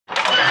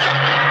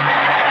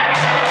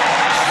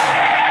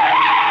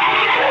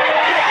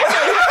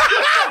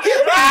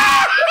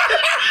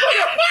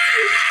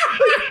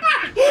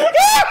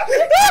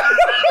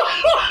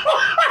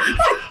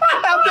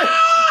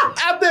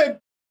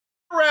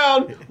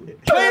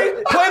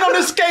playing on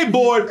this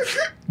skateboard,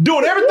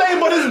 doing everything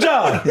but his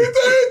job.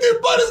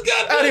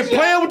 Out here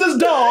playing with this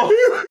dog.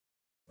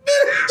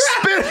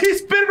 He's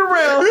spinning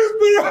around.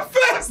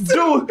 Fast.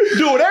 Doing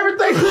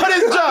everything but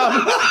his job.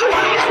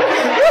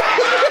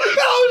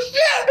 Oh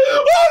shit!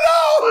 Oh no!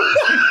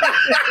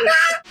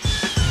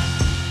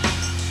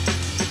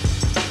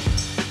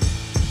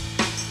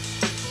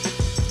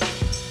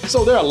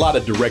 So there are a lot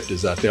of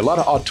directors out there, a lot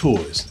of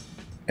auteurs,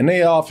 and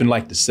they often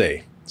like to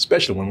say,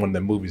 especially when one of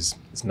their movies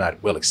is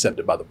not well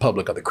accepted by the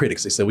public or the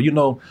critics, they say, well, you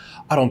know,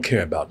 I don't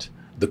care about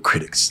the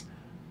critics.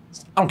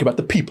 I don't care about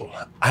the people.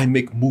 I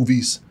make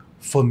movies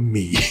for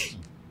me.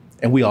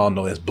 And we all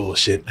know that's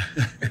bullshit.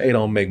 They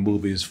don't make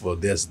movies for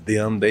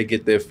them. They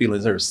get their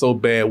feelings hurt so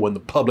bad when the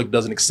public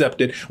doesn't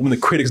accept it, when the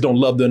critics don't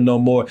love them no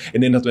more,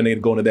 and then that's when they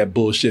go into that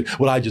bullshit.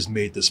 Well, I just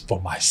made this for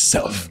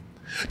myself.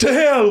 To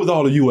hell with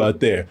all of you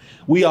out there.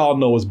 We all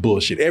know it's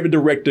bullshit. Every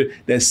director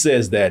that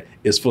says that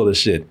is full of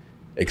shit,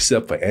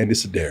 except for Andy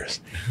Sedaris.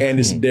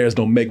 Andy Sedaris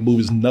don't make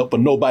movies for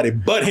nobody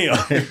but him.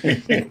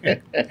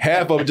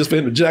 Half of it just for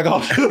him to jack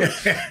off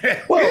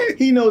to. Well,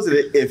 he knows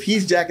that if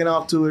he's jacking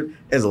off to it,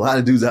 there's a lot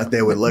of dudes out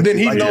there with luck. Then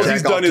he knows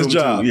he's done his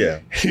job.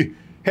 Yeah.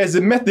 Has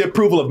it met the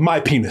approval of my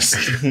penis?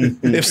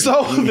 If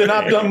so, then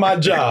I've done my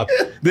job.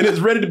 Then it's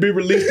ready to be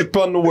released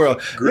upon the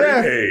world.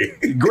 Grade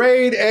A.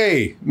 Grade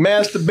A.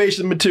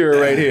 Masturbation material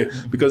right here.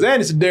 Because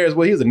Andy Sedaris,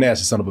 well, he's a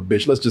nasty son of a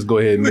bitch. Let's just go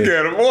ahead and Look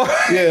at him, boy.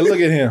 Yeah,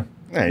 look at him.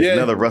 Hey, yeah.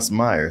 Another Russ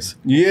Myers.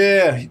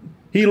 Yeah.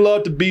 He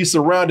loved to be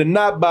surrounded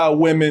not by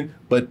women,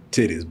 but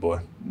titties, boy.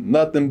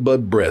 Nothing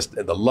but breasts,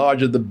 and the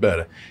larger the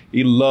better.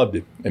 He loved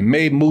it and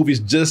made movies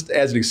just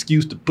as an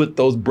excuse to put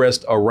those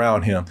breasts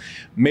around him.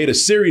 Made a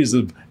series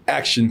of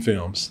action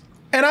films.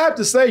 And I have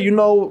to say, you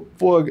know,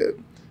 for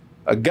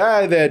a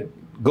guy that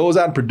goes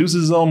out and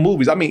produces his own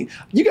movies, I mean,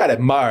 you gotta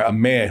admire a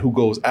man who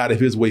goes out of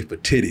his way for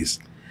titties,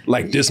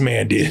 like this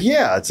man did.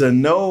 Yeah, to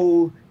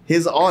know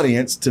his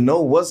audience, to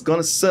know what's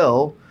gonna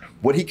sell,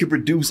 what he could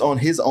produce on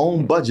his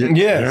own budget,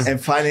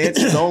 and finance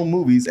his own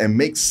movies and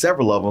make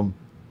several of them.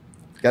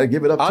 Gotta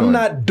give it up to him. I'm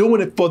not doing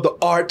it for the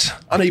art.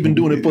 I'm not even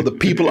doing it for the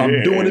people.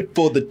 I'm doing it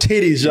for the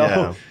titties, y'all.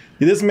 Yeah.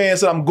 This man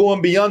said, I'm going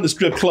beyond the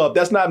strip club.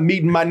 That's not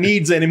meeting my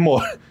needs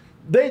anymore.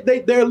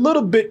 They're a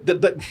little bit,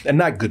 and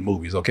not good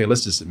movies, okay?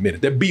 Let's just admit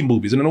it. They're B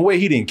movies. And in a way,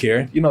 he didn't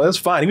care. You know, that's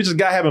fine. He was just a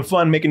guy having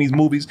fun making these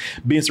movies,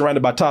 being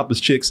surrounded by topless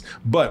chicks.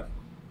 But,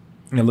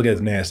 you know, look at his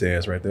nasty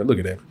ass right there. Look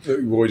at that.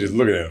 Boy, just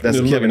looking at him. That's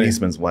Just Kevin looking at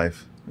Eastman's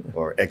wife,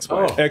 or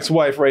ex-wife.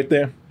 Ex-wife right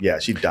there. Yeah,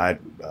 she died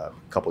a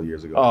couple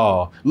years ago.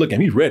 Oh, look at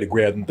him. He's ready to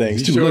grab them things,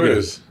 He too. sure Look at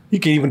is. him. He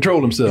can't even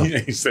control himself. He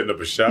ain't setting up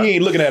a shot. He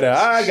ain't looking at her.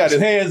 I got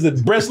his hands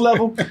at breast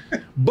level.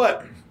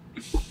 But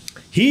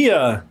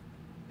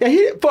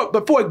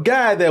but for a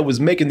guy that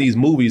was making these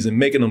movies and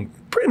making them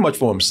pretty much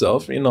for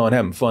himself, you know, and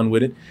having fun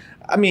with it,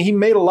 I mean, he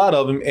made a lot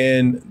of them,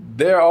 and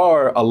there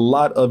are a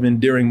lot of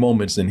endearing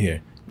moments in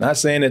here. Not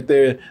saying that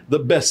they're the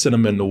best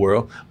cinema in the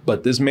world,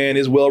 but this man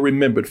is well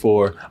remembered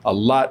for a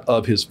lot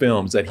of his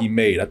films that he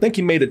made. I think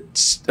he made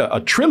a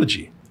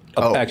trilogy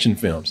of action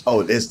films.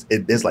 Oh,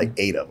 there's like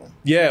 8 of them.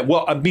 Yeah,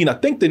 well, I mean, I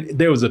think that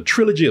there was a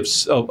trilogy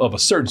of a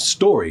certain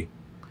story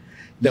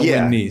that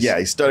went these. Yeah,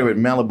 he started with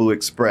Malibu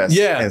Express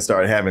and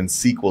started having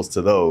sequels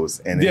to those.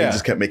 And then he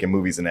just kept making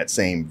movies in that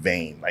same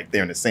vein. Like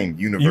they're in the same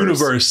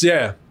universe.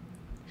 Yeah.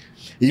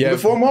 Even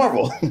before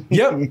Marvel.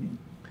 Yep.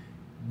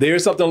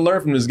 There's something to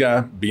learn from this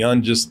guy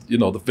beyond just, you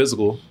know, the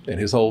physical and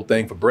his whole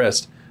thing for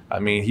breast. I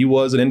mean, he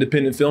was an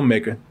independent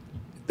filmmaker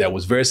that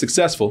was very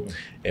successful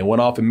and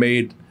went off and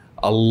made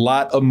a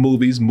lot of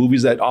movies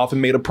that often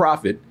made a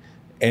profit.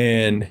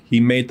 And he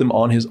made them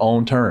on his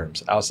own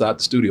terms outside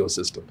the studio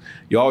system.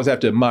 You always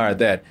have to admire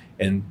that.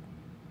 And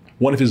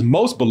one of his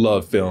most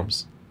beloved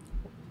films,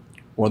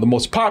 one of the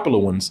most popular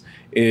ones,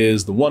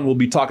 is the one we'll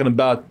be talking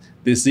about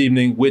this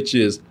evening, which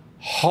is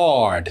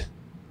Hard,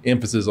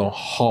 emphasis on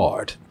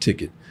hard,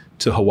 Ticket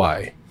to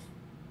Hawaii.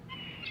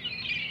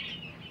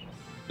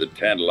 The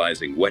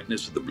tantalizing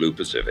wetness of the blue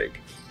Pacific.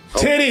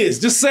 Titties,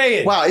 just say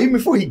it. Wow, even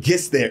before he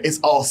gets there, it's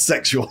all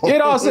sexual.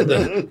 It all said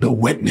the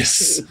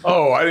wetness.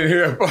 Oh, I didn't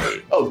hear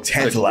that. Oh, It's a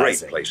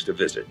tantalizing. great place to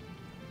visit,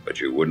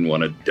 but you wouldn't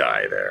want to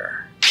die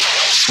there.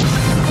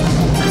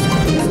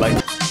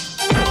 Like,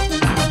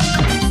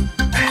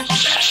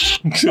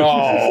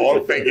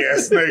 Oh, fake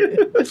ass snake.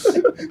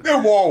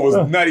 That wall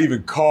was not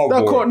even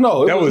cardboard.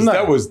 No, it was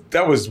not.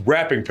 that was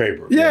wrapping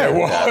paper. Yeah.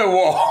 That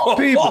wall.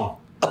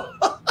 People.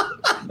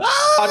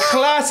 A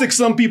classic,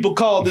 some people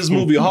call this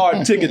movie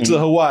Hard Ticket to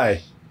Hawaii.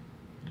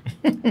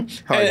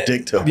 hard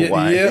dick to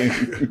Hawaii. Yeah.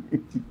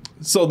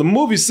 So the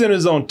movie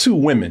centers on 2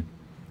 women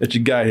that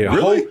you got here.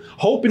 Really?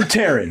 Hope and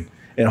Taryn.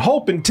 And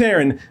Hope and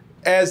Taryn,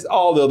 as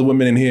all the other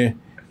women in here,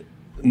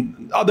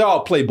 they're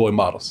all Playboy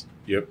models.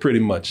 Yep. Pretty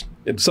much.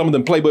 And some of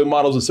them Playboy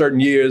models of certain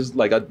years,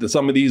 like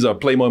some of these are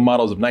Playboy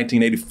models of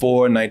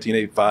 1984,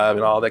 1985,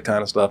 and all that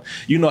kind of stuff.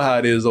 You know how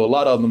it is, though. A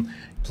lot of them,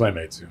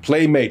 Playmates.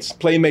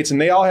 Playmates, and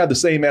they all have the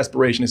same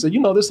aspiration. They say, you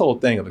know, this whole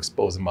thing of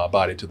exposing my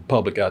body to the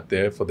public out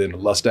there for them to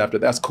lust after,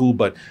 that's cool,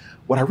 but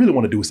what I really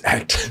want to do is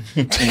act.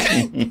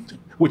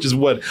 which is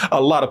what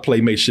a lot of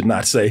playmates should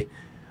not say.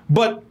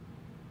 But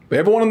for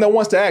everyone that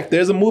wants to act,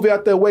 there's a movie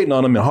out there waiting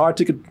on them, and Hard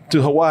Ticket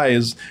to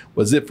Hawaii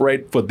was it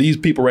for these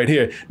people right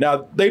here.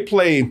 Now, they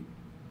play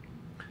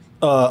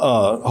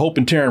Hope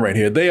and Taryn right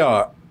here. They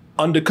are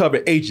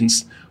undercover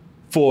agents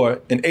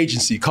for an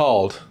agency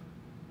called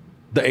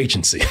The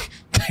Agency.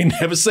 They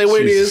never say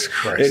what Jesus it is.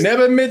 Christ. They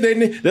never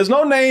admit. There's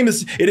no name.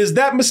 It is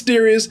that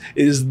mysterious.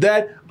 It is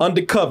that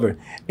undercover.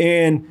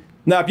 And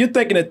now, if you're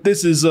thinking that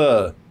this is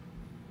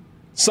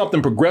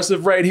something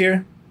progressive right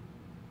here,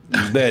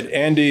 that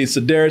Andy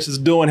Sedaris is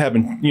doing,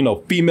 having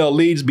female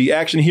leads be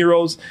action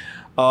heroes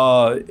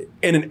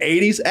in an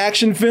 '80s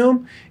action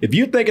film, if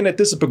you're thinking that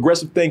this is a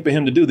progressive thing for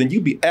him to do, then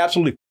you'd be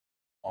absolutely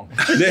wrong.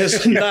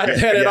 There's not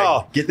that at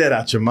all. Get that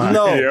out your mind.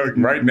 No. Yeah,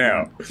 right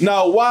now.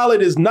 Now, while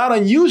it is not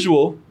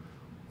unusual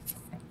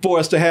for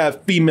us to have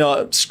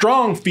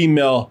strong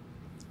female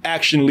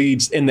action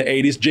leads in the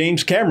 80s,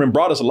 James Cameron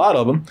brought us a lot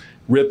of them.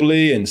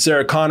 Ripley and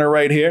Sarah Connor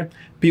right here.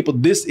 People,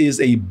 this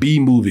is a B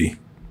movie.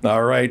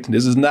 All right.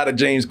 This is not a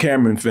James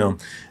Cameron film,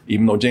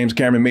 even though James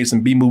Cameron made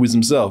some B movies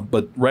himself.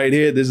 But right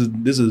here, this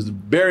is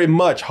very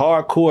much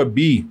hardcore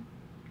B,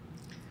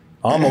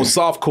 almost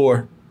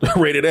softcore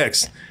rated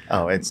X.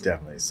 Oh, it's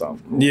definitely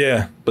soft.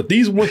 Yeah, but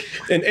these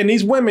and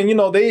these women,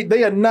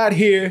 they are not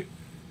here.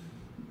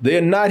 They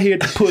are not here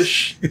to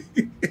push.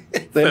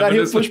 They're not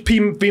here to push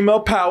female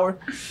power.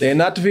 They're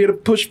not here to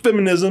push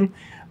feminism.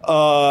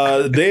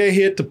 They're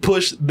here to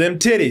push them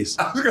titties.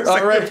 I was gonna say,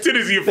 them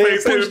titties in your They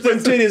face. push them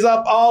titties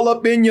all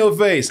up in your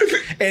face.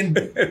 And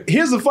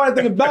here's the funny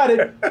thing about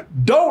it: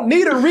 don't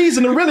need a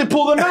reason to really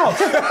pull them out.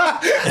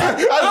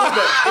 I love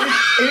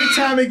that.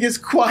 Anytime it gets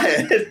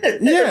quiet.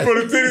 Yeah, Pull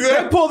them titties they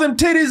out. pull them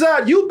titties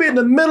out. You be in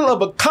the middle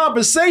of a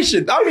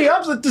conversation. I mean,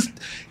 I'm just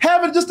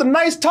having just a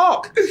nice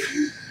talk,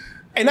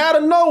 and out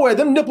of nowhere,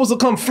 them nipples will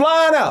come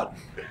flying out.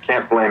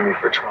 Can't blame me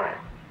for trying.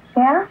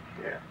 Yeah?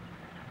 Yeah.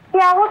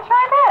 Yeah, we'll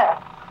try this.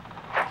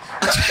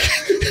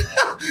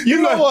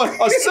 You know what?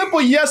 A simple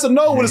yes or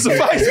no would have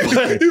sufficed.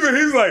 But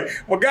He's like,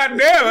 well,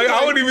 goddamn,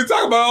 I wouldn't even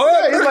talk about all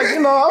yeah, that. he's like,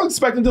 I was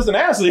expecting just an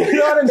answer. You know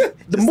what I mean?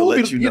 The Just to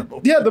movie, let you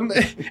know. yeah,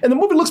 and the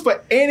movie looks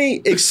for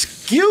any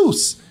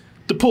excuse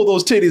to pull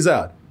those titties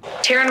out.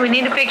 Taryn, we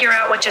need to figure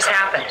out what just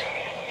happened.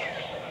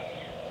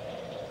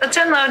 Let's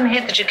unload and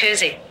hit the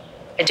jacuzzi.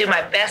 I do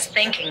my best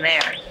thinking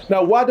there.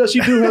 Now, why does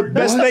she do her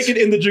best thinking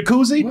in the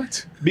jacuzzi?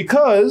 What?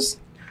 Because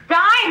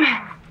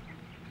Diamond!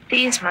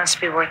 These must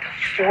be worth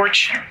a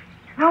fortune.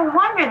 No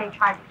wonder they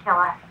tried to kill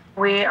us.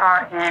 We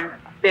are in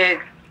big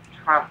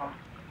trouble.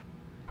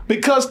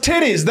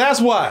 titties, that's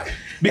why.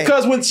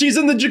 Because when she's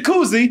in the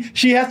jacuzzi,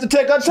 she has to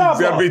take her top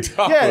gotta off. be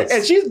topless. Yeah,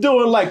 and she's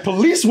doing like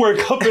police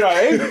work up in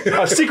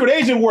our secret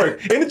agent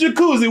work in the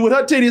jacuzzi with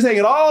her titties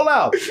hanging all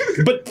out.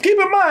 But keep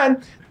in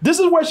mind, this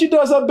is where she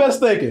does her best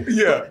thinking.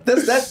 Yeah.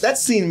 That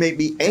scene made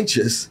me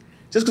anxious.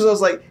 Just because I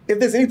was like, if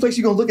there's any place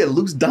you're going to look at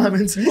loose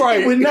diamonds, Right.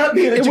 it would not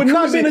be in a jacuzzi. It would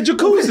not be in a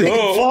jacuzzi. They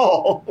could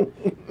fall.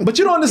 But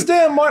you don't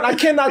understand, Martin, I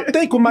cannot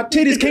think when my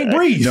titties can't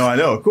breathe. No, I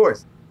know, of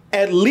course.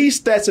 At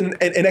least that's an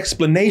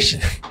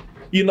explanation.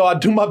 I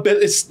do my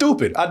best. It's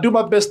stupid. I do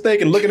my best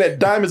thinking, looking at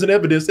diamonds and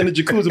evidence in the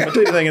jacuzzi, my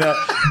titties hanging out.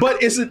 But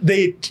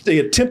they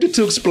attempted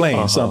to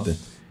explain something.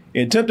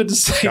 They attempted to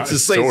say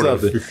Sort of.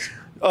 something.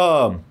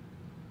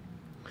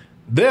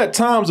 There are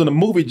times when the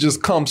movie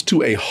just comes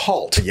to a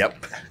halt.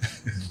 Yep.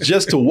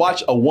 Just to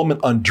watch a woman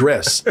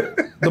undress.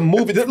 The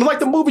movie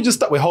just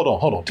stopped. Wait, hold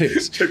on,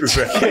 titties. Check this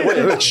out.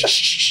 Wait,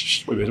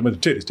 shh. Wait,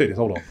 titties,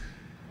 hold on.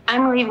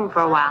 I'm leaving for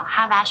a while.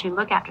 Have Ashley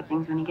look after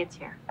things when he gets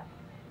here.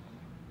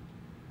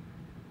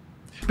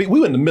 We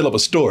were in the middle of a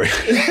story.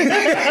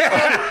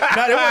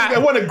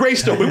 It wasn't a great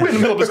story. We were in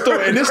the middle of a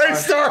story. And this Great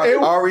story.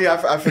 Ari,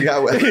 I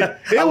forgot what.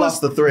 I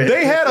lost the thread.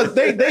 They had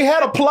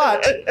a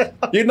plot.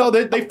 They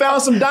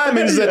found some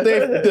diamonds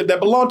that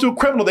belong to a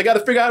criminal. They got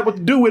to figure out what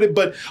to do with it.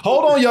 But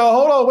hold on, y'all.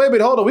 Hold on. Wait a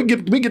minute. Hold on. We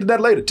get to that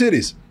later.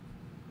 Titties.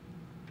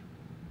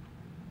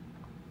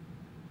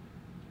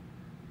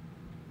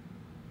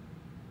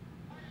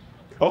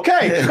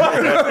 Okay.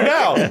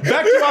 Now,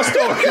 back to our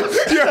story.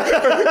 Yeah,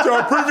 to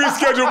our previous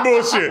schedule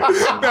bullshit.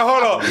 Now,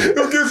 hold on.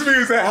 What gets me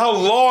is that how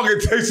long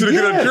it takes you to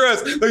get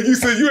undressed. Like you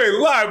said, you ain't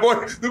lying,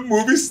 boy. The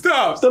movie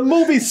stops. The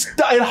movie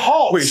it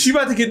halts. Wait, she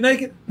about to get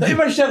naked?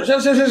 Everybody shut up. Yeah,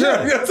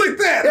 it's like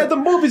that. Yeah, the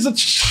movie's a... Was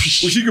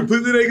she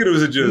completely naked or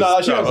was it just...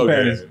 No, she had some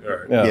panties. All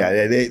right.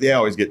 Yeah, they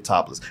always get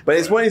topless. But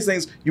it's one of these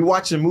things, you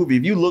watch a movie,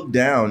 if you look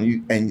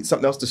down and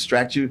something else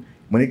distracts you,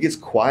 when it gets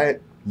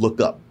quiet,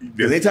 look up.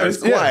 Because anytime it's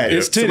quiet,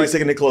 it's somebody's titties.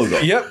 taking their clothes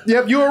off.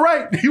 Yep, you were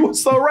right. You were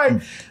so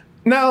right.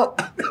 Now,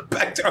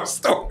 Back to our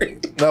story.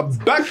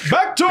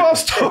 back to our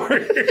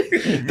story.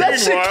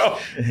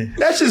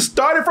 That shit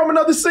started from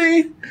another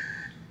scene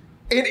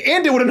and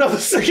ended with another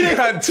scene.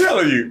 I'm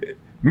telling you.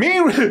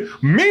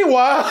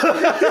 Meanwhile,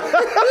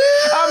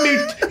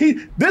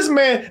 this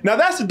man, now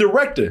that's the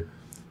director.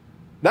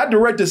 That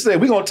director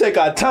said, we're going to take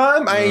our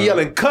time. I ain't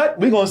yelling cut.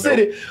 We're going to sit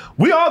here.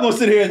 We all going to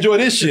sit here and enjoy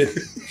this shit.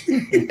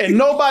 And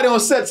nobody on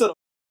set said,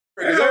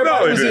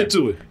 everybody was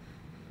into it.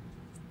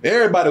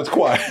 Everybody was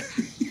quiet.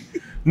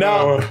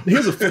 Now,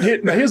 here's a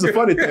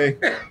funny thing.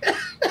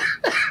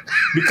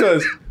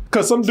 Because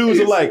some dudes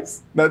are like,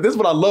 now this is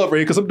what I love right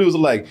here, because some dudes are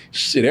like,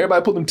 shit,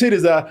 everybody put them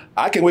titties out.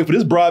 I can't wait for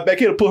this broad back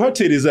here to put her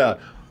titties out.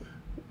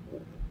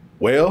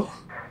 Well,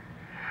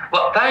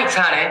 thanks,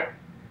 honey.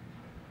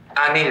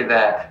 I needed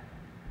that.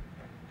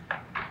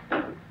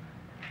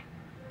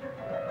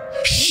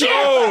 You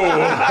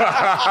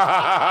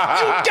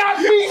got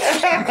me.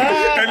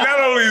 And not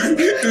only is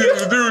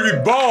the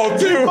dude bald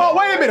too. Oh,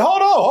 wait a minute,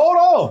 hold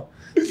on.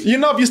 You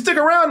know, if you stick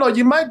around though,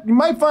 you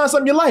might find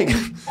something you like.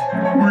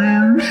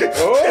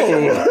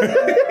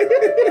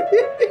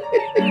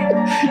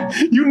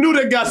 You knew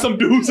that got some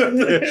dudes up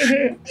there.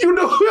 You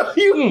knew.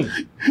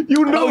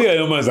 Oh yeah,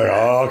 your man's like,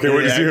 oh, okay,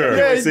 wait to see her.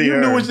 Yeah, you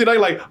knew what she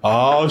like.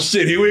 Oh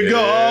shit, here we go.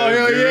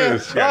 Oh yeah.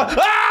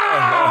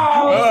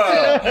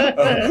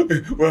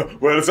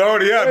 Well, it's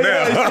already out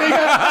now.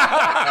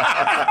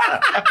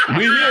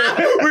 We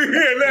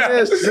here now.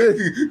 Yes,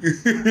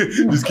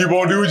 just keep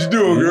on doing what you're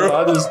doing, girl.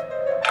 I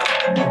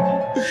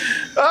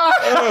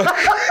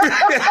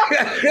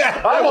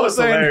was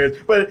hilarious,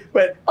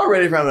 but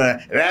already from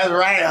that. That's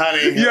right,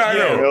 honey. Yeah, I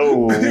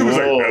know. He was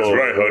like, "That's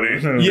right,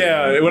 honey."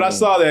 Yeah, when I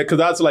saw that, because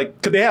I was like,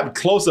 because they have a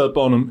close up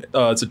on him.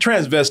 It's a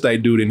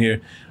transvestite dude in here.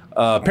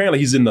 Apparently,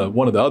 he's in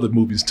one of the other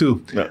movies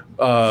too. Yeah.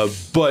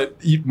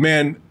 But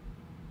man,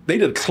 they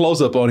did a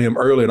close up on him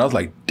earlier, and I was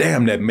like,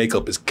 "Damn, that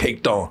makeup is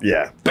caked on."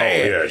 Yeah,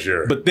 bad. Oh, yeah,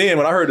 sure. But then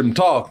when I heard him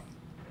talk,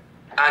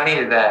 I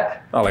needed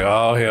that. I was like,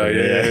 oh, hell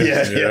yeah.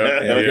 As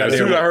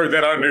soon as I heard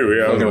that, I knew.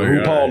 Yeah, I was like,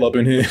 who Paul up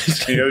in here?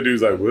 The other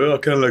dude's like, well, I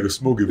kind of like a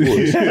smoky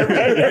voice.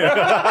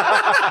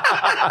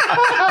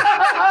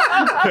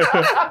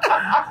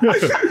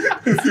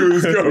 Let's see where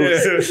this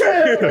goes.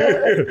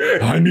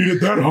 I needed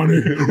that,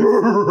 honey.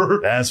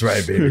 That's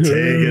right, baby. Take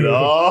it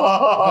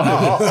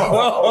off.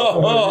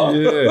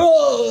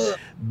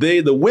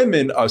 The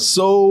women are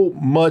so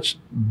much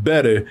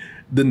better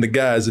than the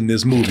guys in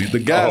this movie. The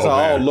guys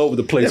are all over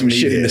the place with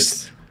shit in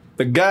this.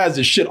 The guys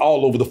is shit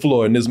all over the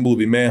floor in this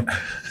movie, man.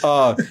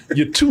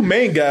 Your two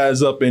main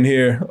guys up in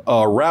here,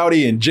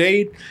 Rowdy and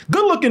Jade,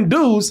 good looking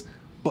dudes,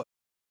 but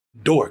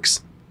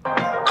dorks.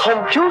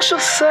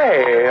 Confucius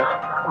say,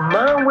 a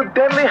man with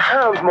deadly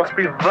hands must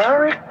be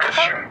very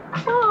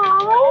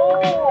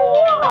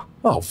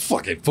Oh,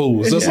 fucking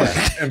fools. That's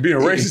like, and being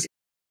racist.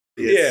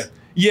 Yeah.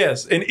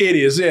 Yes, and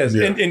idiots, yes.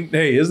 Yeah. And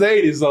hey, it's the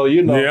 80s, so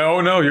you know. Yeah,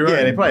 oh no, you're right.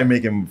 Yeah, they probably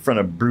make him in front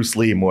of Bruce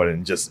Lee more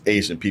than just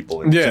Asian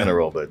people in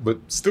general, but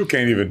still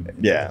can't even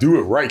do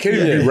it right. Can't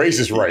even be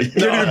racist right.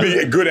 Can't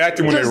even be good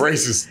acting when they're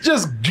racist.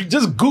 Just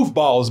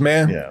goofballs,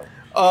 man. Yeah.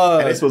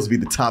 And they're supposed to be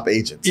the top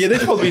agents. Yeah, they're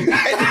supposed to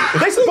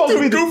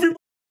be goofy.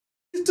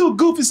 These two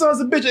goofy sons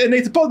of bitches, and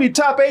they supposed to be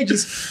top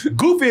agents.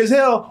 Goofy as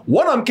hell.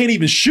 One of them can't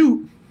even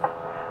shoot. God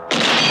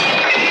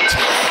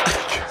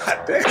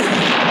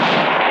damn.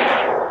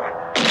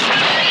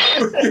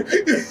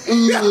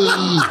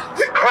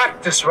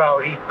 Practice,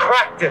 Rowdy.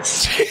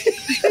 Practice.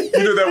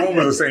 You know that one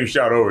was the same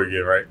shot over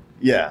again, right?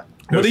 Yeah.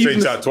 It was the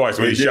same shot twice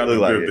when he shot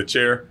the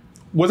chair.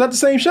 Was that the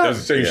same shot? That was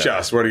the same shot.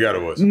 I swear to God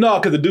it was. No,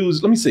 because the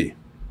dudes, let me see.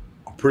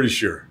 I'm pretty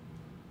sure.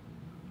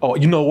 Oh,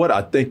 you know what?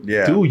 I think,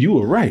 dude, you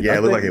were right. Yeah,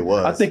 it looked like it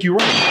was. I think you're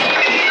right.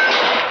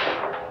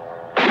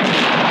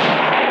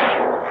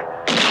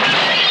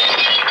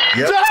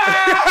 Yep.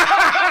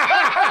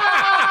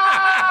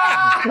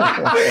 He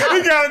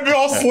got to be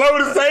all slow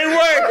the same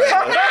way.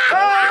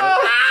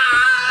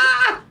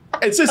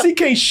 And since he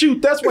can't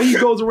shoot, that's why he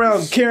goes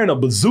around carrying a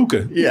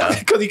bazooka. Yeah.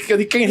 Because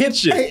he can't hit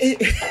shit.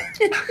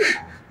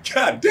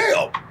 God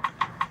damn.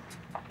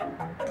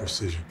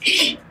 Precision.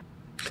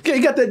 Yeah, he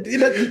got that.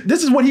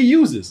 This is what he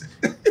uses.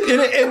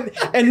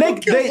 And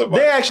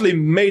they actually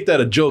made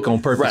that a joke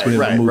on purpose for him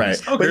in the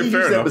movies. Okay, but he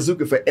used that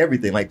bazooka for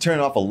everything, like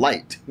turning off a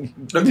light.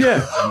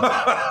 Yeah.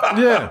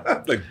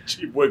 Like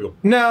cheap wiggle.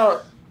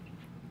 Now,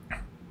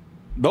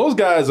 those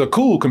guys are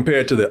cool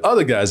compared to the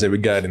other guys that we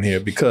got in here,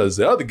 because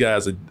the other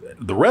guys,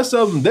 the rest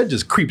of them, they're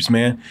just creeps,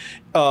 man.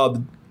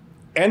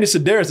 Andy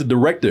Sedaris, the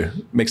director,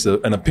 makes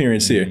an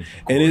appearance here.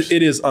 And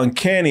it is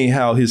uncanny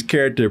how his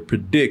character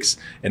predicts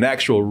an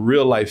actual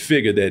real-life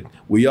figure that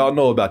we all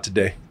know about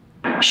today.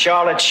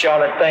 Charlotte,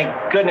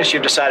 thank goodness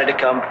you've decided to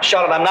come.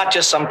 Charlotte, I'm not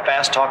just some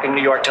fast-talking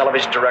New York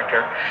television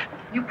director.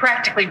 You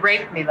practically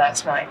raped me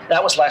last night.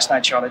 That was last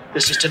night, Charlotte.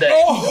 This is today.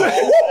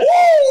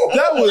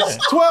 That was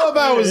 12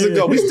 hours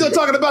ago. We still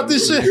talking about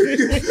this shit?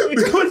 You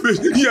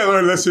gotta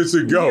learn that shit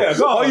to go. Yeah,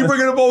 oh, you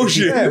bringing up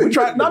bullshit. Yeah,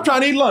 I'm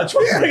trying to eat lunch.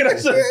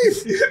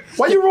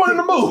 Why you ruining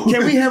the mood?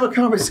 Can we have a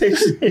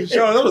conversation?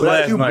 Sure, that was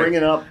last you night.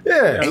 Bringing up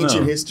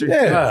ancient history.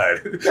 Yeah.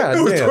 God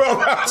it was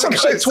 12 hours. Some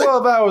shit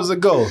 12 hours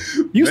ago.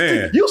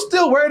 You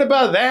still worried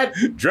about that?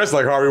 Dressed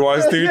like Harvey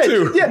Weinstein,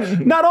 too. Yeah,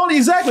 not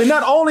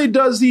only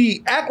does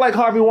he act like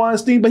Harvey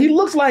Weinstein, but he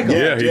looks like him.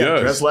 Yeah, he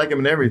does. Dressed like him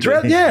and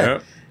everything.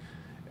 Yeah.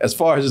 As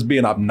far as just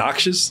being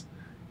obnoxious,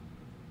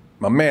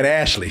 my man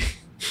Ashley.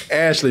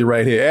 Ashley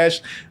right here.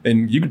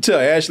 And you can tell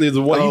Ashley is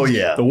the one. Oh,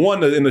 yeah. The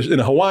one in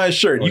the Hawaiian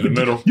shirt.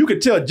 You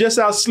could tell just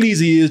how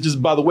sleazy he is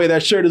just by the way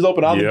that shirt is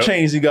open. All the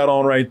chains he got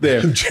on right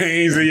there.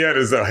 Chains, yeah,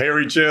 there's a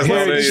hairy chest.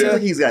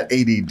 He's got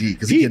ADD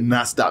because he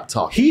cannot stop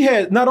talking. He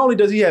has, not only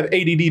does he have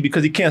ADD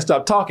because he can't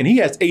stop talking, he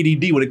has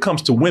ADD when it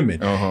comes to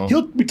women.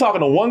 He'll be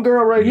talking to one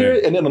girl right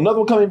here, and then another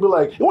one come in and be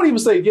like, he won't even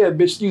say, yeah,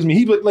 bitch, excuse me.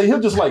 He'll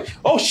just like,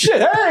 oh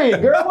shit, hey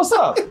girl, what's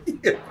up?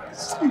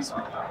 Excuse me.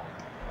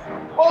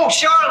 Oh,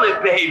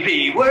 Charlotte,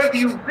 baby, where have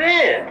you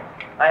been?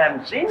 I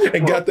haven't seen you.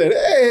 And got that,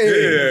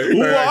 hey,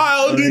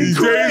 wild and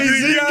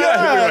crazy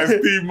guy. Like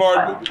Steve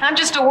Martin. I'm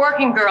just a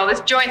working girl.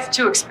 This joint's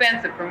too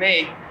expensive for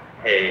me.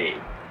 Hey,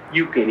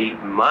 you can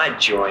eat my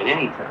joint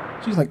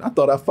anytime. She's like, I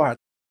thought I fired.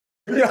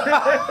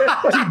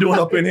 What's he doing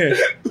up in here?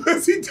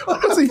 What's he doing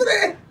up in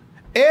there?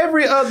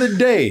 Every other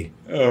day,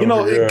 you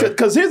know,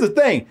 because here's the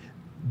thing.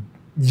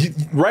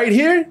 Right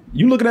here,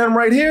 you looking at him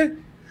right here,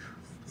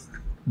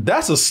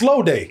 that's a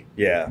slow day.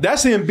 Yeah.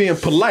 That's him being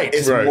polite.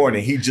 It's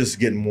morning. He just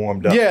getting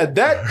warmed up. Yeah,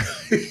 that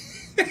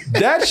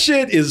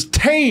shit is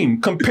tame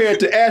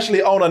compared to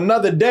Ashley on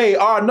another day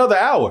or another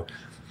hour.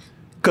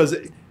 Because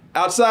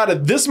outside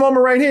of this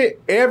moment right here,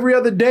 every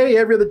other day,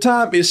 every other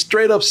time is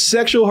straight up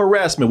sexual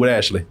harassment with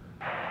Ashley.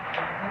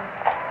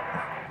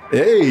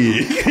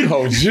 Hey.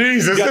 Oh,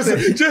 Jesus.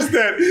 Just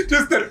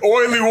that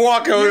oily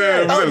walk over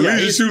there.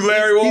 Leisure Suit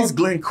Larry walk. He's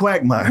Glenn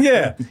Quagmire.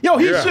 Yeah. Yo,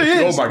 he sure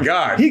is. Oh, my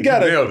God. He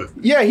got nailed it.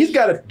 Yeah, he's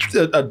got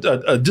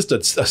just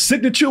a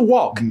signature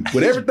walk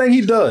with everything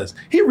he does.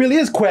 He really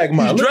is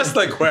Quagmire. He's dressed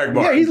like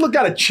Quagmire. Yeah, he's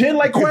got a chin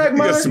like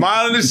Quagmire. He got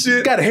smiling and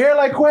shit. Got hair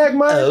like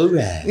Quagmire. All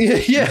right.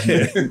 Yeah.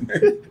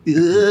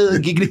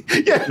 Giggity.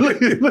 Yeah, look.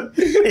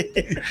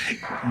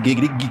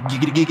 Giggity,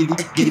 giggity, giggity,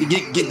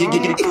 giggity,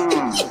 giggity,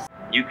 giggity.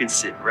 You can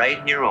sit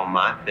right here on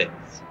my face.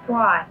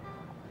 Why?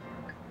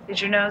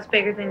 Is your nose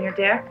bigger than your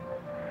dick?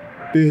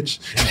 Bitch.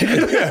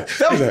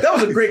 that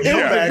was a great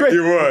comeback. It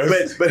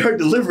was. But her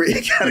delivery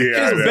It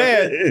was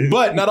bad.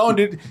 But not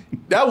only did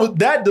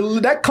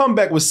that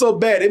comeback was so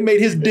bad, it made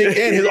his dick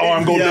and his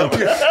arm go down.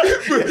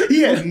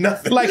 He had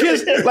nothing. Like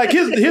his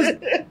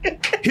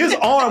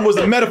arm was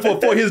a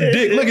metaphor for his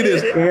dick. Look at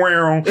this.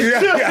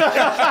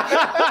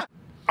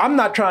 I'm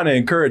not trying to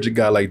encourage a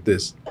guy like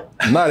this.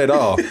 Not at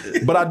all.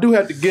 But I do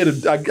have to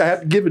I have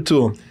to give it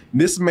to him.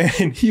 This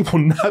man, he will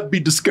not be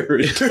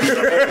discouraged. You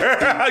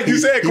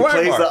said he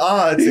plays the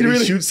odds and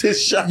he shoots his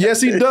shot.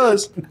 Yes, he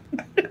does.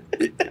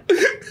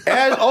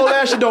 Old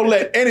Ashley don't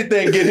let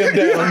anything get him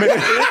down, man.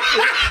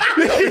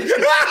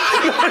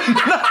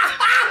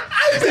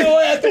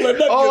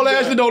 Old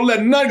Ashley don't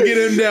let nothing get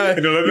him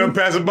down. Don't let them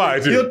pass it by,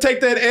 too. He'll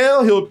take that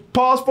L, he'll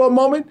pause for a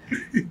moment,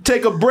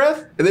 take a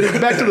breath, and then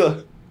he's back to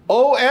the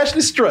old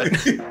Ashley strut.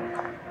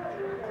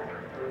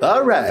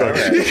 All right.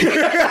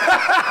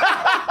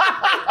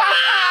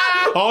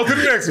 On to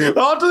the next one.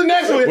 On to the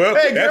next one. Well,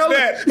 hey, girl, look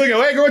at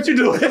girl, what you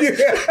doing?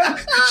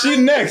 She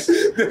next.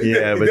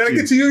 Yeah, but did I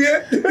get to you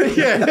yet?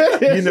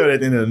 Yeah. You know that at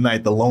the end of the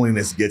night, the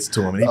loneliness gets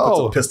to him, and he puts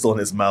a pistol in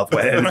his mouth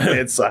while on the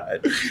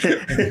bedside,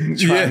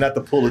 trying not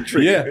to pull the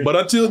trigger. Yeah, but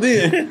until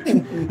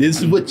then,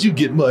 this is what you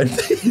get, bud.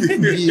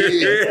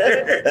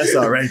 Yeah, that's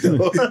all right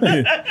though.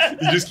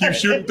 You just keep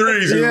shooting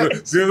threes.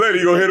 Sooner or later,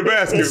 you gonna hit a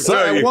basket. So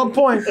at one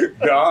point,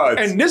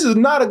 and this is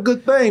not a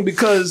good thing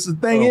because the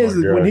thing is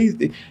when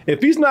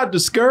if he's not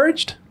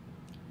discouraged,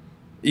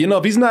 you know,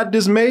 if he's not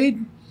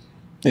dismayed,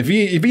 if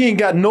he ain't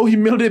got no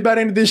humility about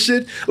any of this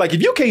shit, like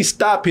if you can't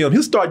stop him,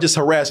 he'll start just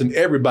harassing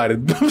everybody.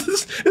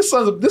 this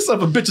son of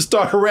a bitch will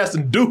start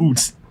harassing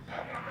dudes.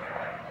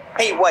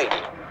 Hey, wait.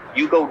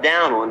 You go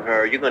down on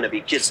her, you're gonna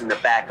be kissing the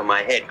back of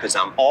my head because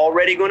I'm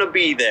already gonna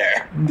be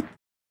there.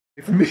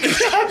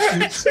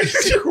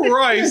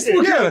 Christ.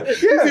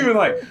 He's even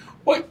like,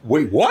 wait,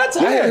 what?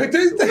 Yeah. What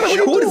does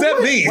that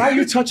mean? Why are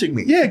you touching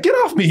me? Yeah, get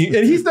off me.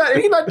 And he's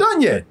not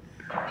done yet.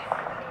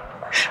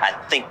 I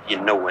think you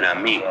know what I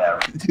mean.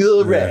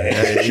 All right.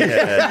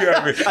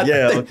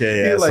 Yeah,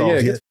 okay. Yeah,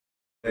 like,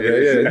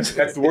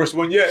 That's the worst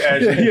one yet,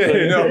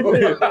 Ashley.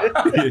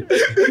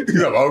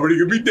 I'm already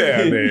gonna be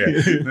down there.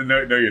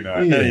 No, you're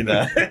not. No, you're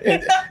not.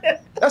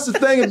 That's the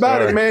thing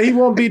about it, man. He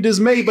won't be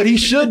dismayed, but he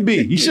should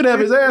be. He should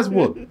have his ass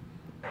whooped.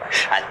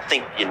 I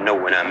think you know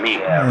what I mean.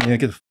 Yeah,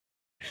 get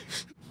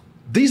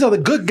these are the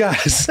good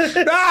guys.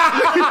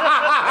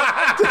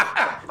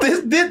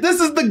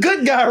 This is the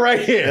good guy right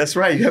here. That's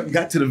right. You haven't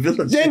got to the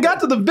villains. You ain't got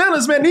to the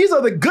villains, man. These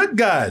are the good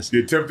guys.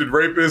 The attempted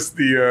rapist,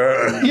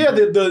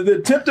 the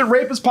attempted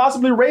rapist,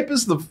 possibly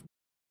rapist, the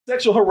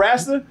sexual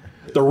harasser,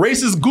 the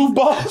racist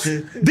goofballs.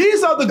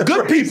 These are the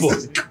good people.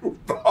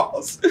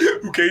 Goofballs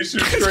who can't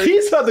shoot straight.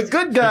 These are the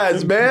good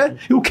guys, man,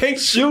 who can't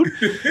shoot.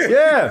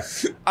 Yeah.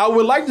 I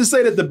would like to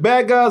say that the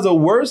bad guys are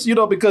worse, you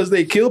know, because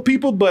they kill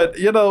people, but,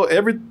 you know,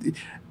 it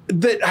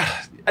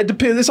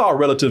depends. It's all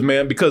relative,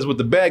 man, because with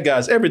the bad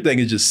guys, everything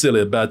is just silly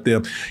about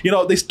them. You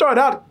know, they start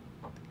out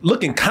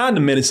looking kind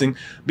of menacing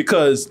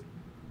because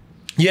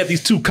you have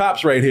these two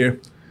cops right here,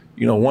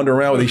 you know, wandering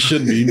around where they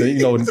shouldn't be. You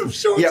know,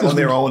 on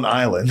their own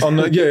island.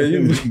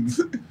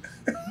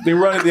 They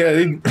run it. Yeah,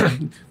 ain't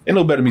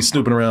no better than me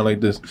snooping around like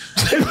this.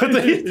 But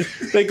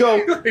they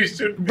go.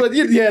 But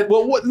yeah,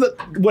 well,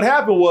 what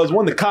happened was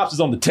one of the cops is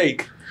on the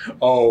take.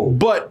 Oh,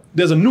 but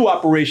there's a new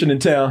operation in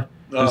town.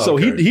 And so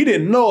he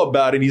didn't know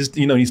about it. He's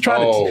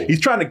trying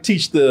to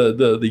teach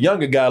the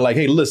younger guy, like,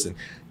 hey, listen,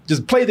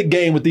 just play the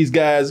game with these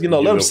guys.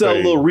 Let them sell a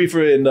little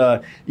reefer, and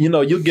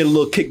you'll get a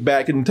little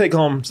kickback and take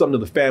home something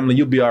to the family.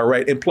 You'll be all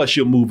right, and plus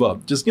you'll move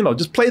up. Just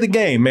play the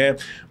game, man.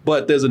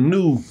 But there's a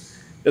new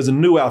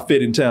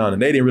outfit in town,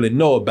 and they didn't really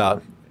know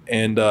about,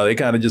 and they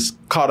kind of just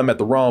caught him at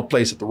the wrong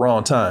place at the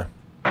wrong time.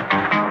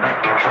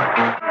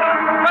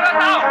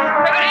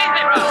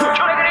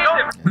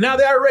 Now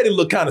they already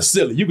look kind of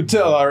silly. You can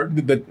tell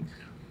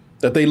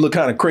that they look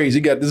kind of crazy.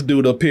 You got this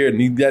dude up here,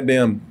 and he got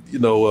damn,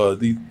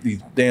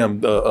 these damn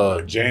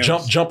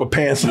jumper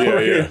pants.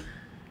 Yeah.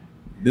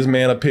 This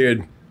man up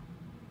here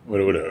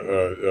with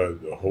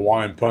a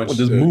Hawaiian punch. With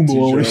this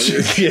moo-moo on his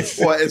shit.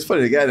 Yeah. Well, it's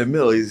funny. The guy in the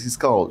middle, he's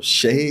called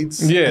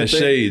Shades. Yeah,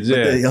 Shades. But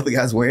Yeah. the other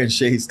guy's wearing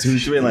shades too.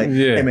 So like,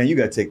 hey man, you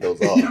gotta take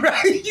those off.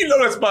 Right? You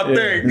know that's my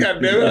thing.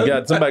 God damn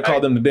it. Somebody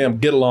called them the damn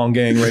get along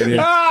gang right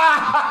here.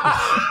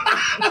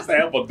 That's the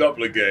apple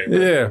dumpling game.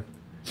 Yeah.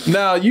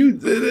 Now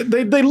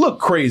they look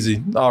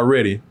crazy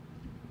already.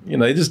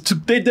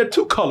 They're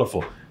too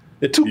colorful.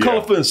 They're too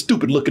colorful and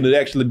stupid looking to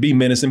actually be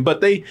menacing.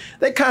 But they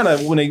kind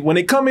of when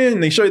they come in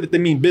and they show you that they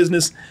mean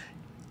business,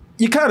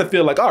 you kind of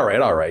feel like, all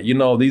right.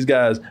 These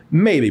guys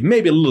maybe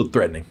a little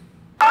threatening.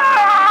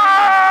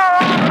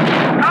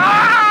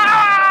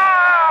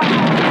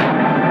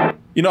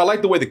 I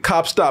like the way the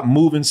cops stop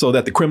moving so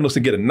that the criminals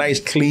can get a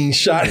nice clean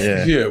shot.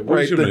 Yeah. What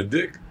right, shoot him in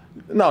the dick?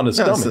 No, in the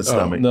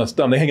stomach. No,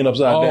 stomach. They hanging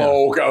upside down.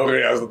 Oh,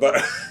 okay. I was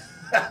thought.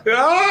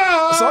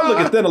 So I look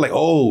at them and like,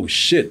 oh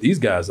shit, these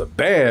guys are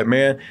bad,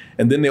 man.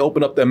 And then they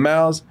open up their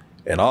mouths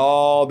and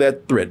all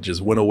that threat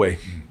just went away.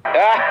 You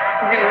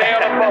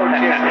nailed them both,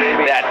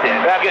 baby. That's it.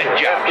 Good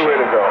job. That's the way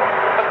to go.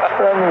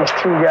 That means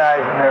two guys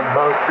in their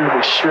boat through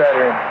the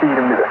shredder and feed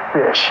them to the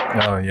fish.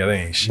 Oh yeah,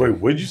 they ain't shit. Wait,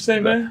 what'd you say,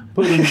 man?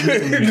 Put them in the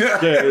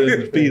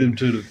shredder and feed them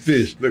to the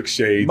fish. Look,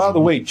 Shades. By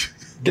the way,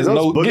 get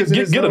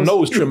a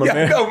nose trimmer,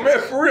 man. No, man,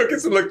 for real,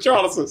 get some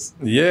electrolysis.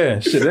 Yeah,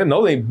 shit, they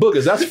ain't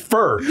boogers, that's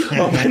fur.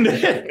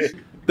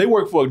 They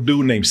work for a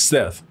dude named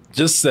Seth,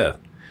 just Seth.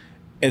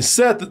 And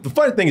Seth, the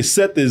funny thing is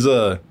Seth is,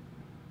 so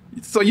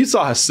you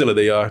saw how silly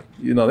they are.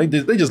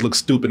 They just look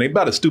stupid. They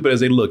about as stupid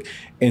as they look.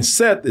 And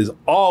Seth is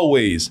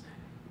always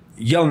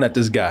yelling at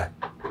this guy.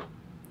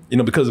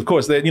 Because of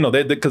course, because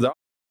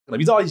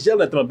he's always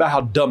yelling at them about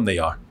how dumb they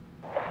are.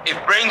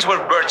 If brains were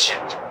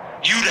birdshit,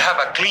 you'd have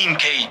a clean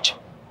cage.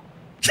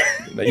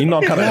 I'm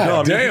kind of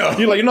dumb.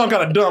 Damn. I'm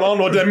kind of dumb. I don't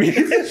know what that means.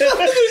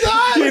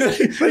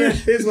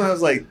 His one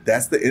was like,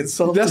 that's the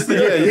insult. That's I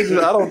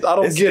don't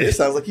get it. It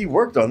sounds like he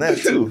worked on that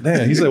too.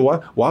 Man, he said,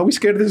 why are we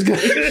scared of this guy?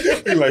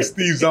 He's like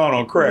Steve Zahn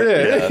on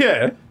crack.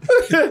 Yeah.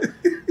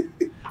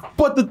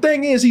 But the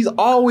thing is, he's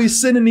always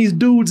sending these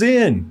dudes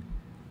in.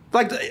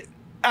 Like,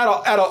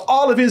 out of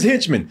all of his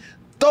henchmen,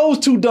 those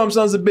two dumb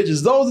sons of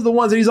bitches, those are the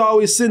ones that he's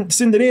always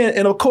sending in.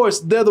 And of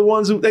course, they're the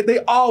ones who, they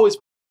always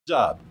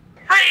job.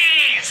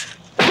 Freeze!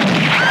 Hold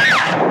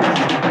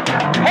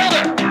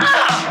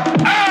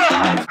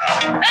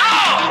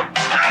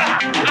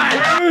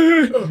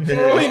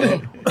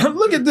it!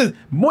 Look at this.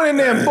 One in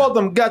there and both of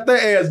them got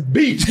their ass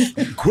beat.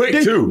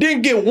 Quick, too.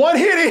 Didn't get one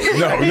hit in.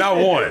 No, not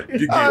one.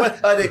 They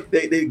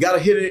got a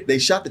hit it. They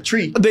shot the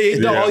tree.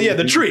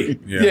 The tree.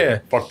 Yeah.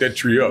 Fuck that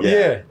tree up.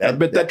 Yeah. I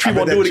bet that tree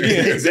won't do it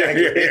again.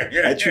 Exactly.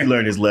 That tree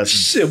learned his lesson.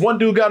 Shit, one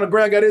dude got on the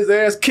ground, got his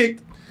ass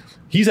kicked.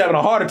 He's having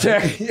a heart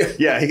attack.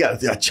 Yeah, he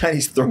got a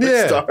Chinese throat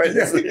star.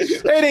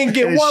 They didn't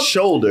get one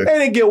shoulder. They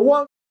didn't get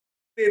one.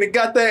 And they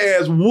got their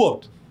ass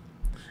whooped.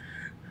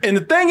 And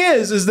the thing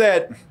is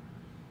that,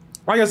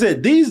 like I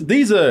said,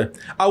 these are.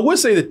 I would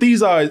say that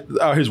these are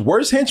his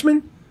worst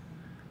henchmen,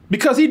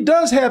 because he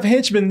does have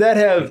henchmen that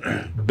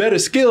have better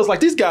skills. Like,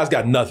 these guys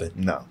got nothing.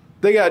 No,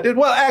 they got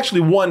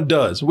actually one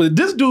does. With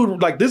this dude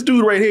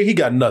right here, he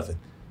got nothing.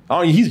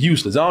 He's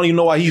useless. I don't even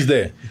know why he's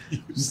there.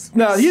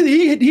 Now,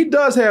 he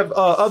does have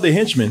other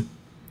henchmen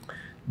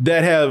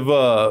that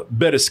have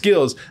better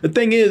skills. The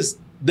thing is,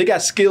 they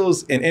got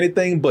skills in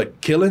anything but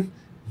killing,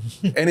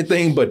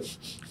 anything but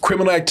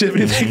criminal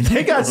activity.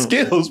 They got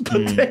skills,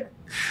 but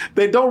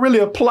they don't really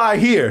apply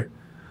here.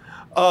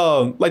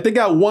 Like, they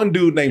got one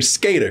dude named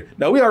Skater.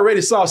 Now, we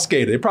already saw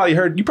Skater. You probably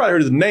heard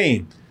his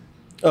name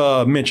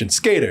mentioned,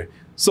 Skater.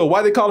 So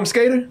why they call him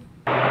Skater?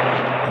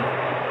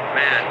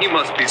 Man, he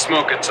must be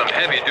smoking some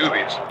heavy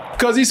doobies.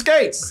 Because he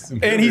skates,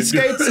 and he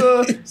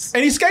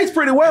skates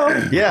pretty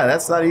well. Yeah,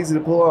 that's not easy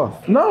to pull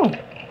off. No.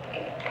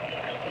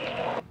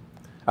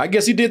 I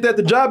guess he did that at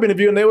the job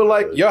interview, and they were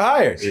like, "You're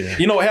hired." Yeah.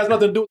 It has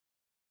nothing to do with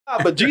the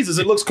job, but Jesus,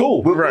 it looks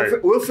cool.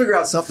 We'll figure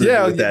out something to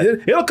do with that.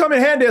 It'll come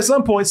in handy at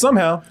some point,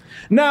 somehow.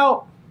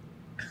 Now,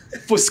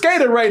 for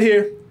Skater right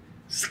here,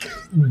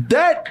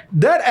 that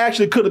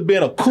actually could have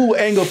been a cool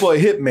angle for a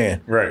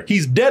hitman. Right.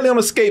 He's deadly on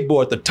a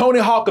skateboard, the Tony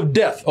Hawk of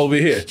death over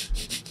here.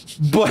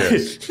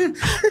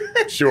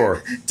 But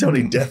sure,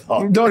 Tony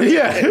Deathhawk.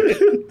 Yeah.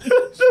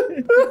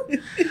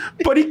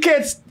 but he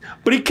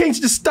can't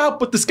just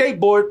stop with the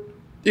skateboard.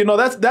 You know,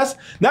 that's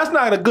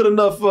not a good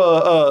enough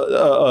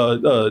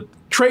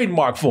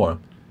trademark for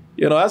him.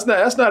 You know, that's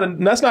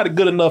not a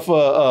good enough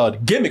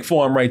gimmick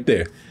for him right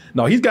there.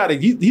 No, he's got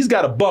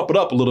to bump it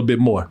up a little bit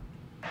more.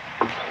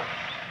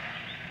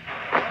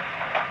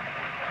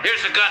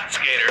 Here's a gun,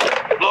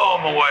 skater. Blow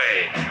him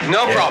away.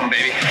 No problem,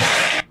 baby.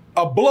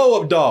 A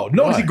blow-up doll.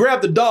 Notice he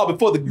grabbed the doll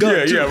before the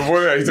gun. Yeah,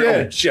 before that. He's like,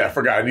 oh shit, I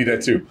forgot. I need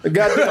that too. The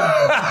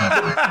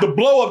goddamn the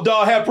blow-up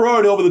doll had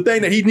priority over the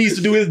thing that he needs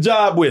to do his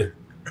job with.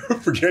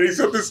 Forgetting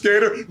something,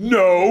 skater?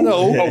 No.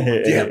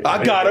 Oh, damn,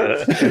 I got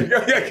her.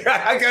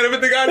 I got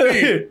everything I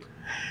need.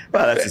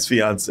 Wow, that's his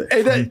fiance.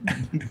 Hey,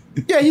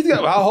 he's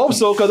got. I hope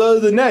so, because other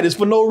than that, it's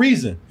for no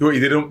reason. Wait,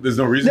 there's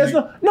no reason? There's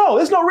no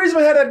reason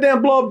to have that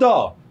damn blow-up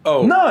doll.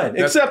 Oh, none.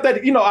 Except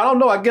that, you know, I don't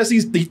know. I guess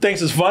he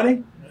thinks it's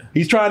funny.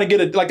 He's trying to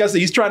get like I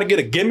said, he's trying to get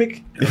a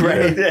gimmick.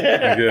 Right.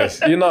 I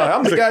guess. You know,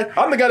 I'm the guy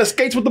that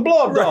skates with the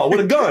blow-up doll with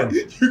a gun.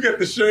 You got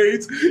the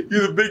shades.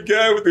 You're the big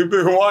guy with the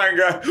big Hawaiian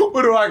guy.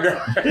 What do I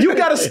got? You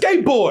got a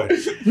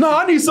skateboard. No,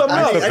 I need something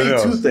else. I need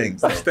two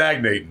things. I'm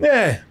stagnating.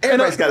 Yeah.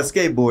 Everybody's got a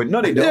skateboard.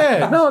 No, they don't.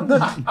 Yeah, no.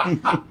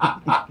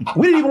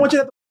 We didn't even want you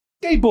to have a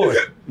skateboard.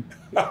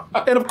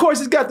 And of course,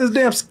 he's got this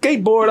damn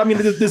skateboard. I mean,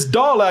 this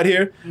doll out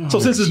here.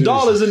 So since his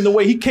doll is in the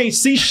way, he can't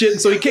see shit,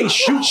 and so he can't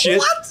shoot shit.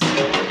 What?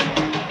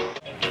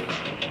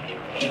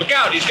 Look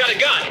out, he's got a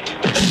gun.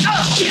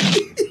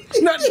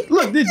 Now,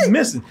 look, this is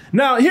missing.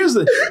 Now here's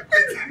the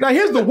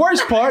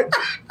worst part.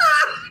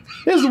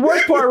 Here's the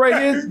worst part right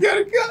here. He's got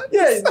a gun.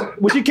 Yeah,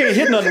 which you can't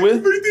hit nothing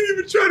with. But he didn't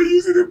even try to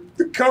use it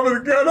to cover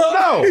the gun up.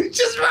 No. He's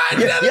just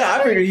riding it. Yeah,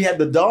 I figured he had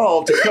the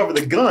doll to cover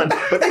the gun,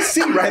 but they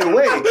see right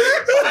away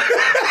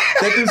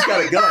that dude's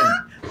got a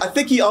gun. I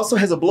think he also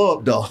has a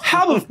blow-up doll.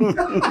 How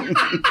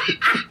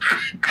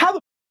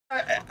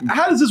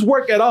does this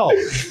work at all?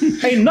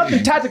 Ain't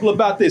nothing tactical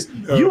about this.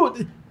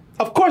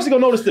 Of course, you're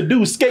gonna notice the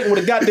dude skating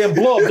with a goddamn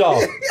blow-up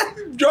doll.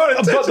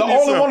 But the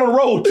only one on the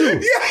road too.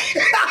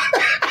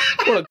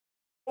 With a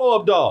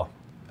blow-up doll.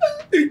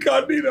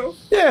 Incognito.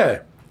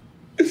 Yeah.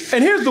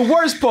 And here's the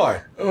worst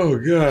part. Oh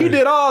God. He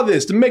did all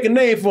this to make a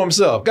name for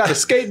himself. Got a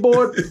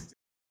skateboard,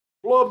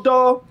 blow-up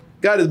doll,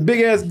 got his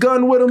big ass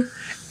gun with him,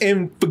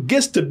 and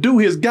forgets to do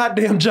his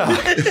goddamn job. He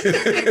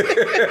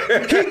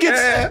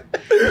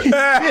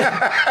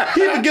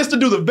forgets to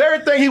do the very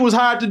thing he was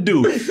hired to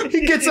do.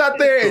 He gets out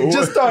there and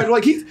just starts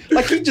he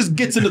just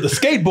gets into the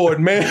skateboard,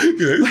 man.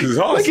 Yeah, this is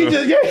awesome.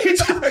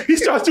 He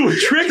starts doing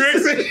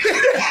tricks.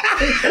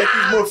 He's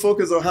more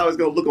focused on how it's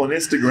gonna look on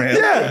Instagram.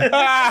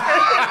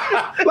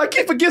 Yeah. Like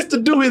he forgets to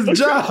do his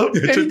job.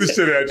 Yeah, check this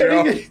shit out,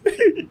 y'all.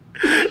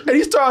 And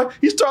he starts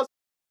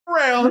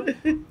around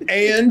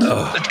and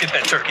Let's get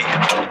that turkey.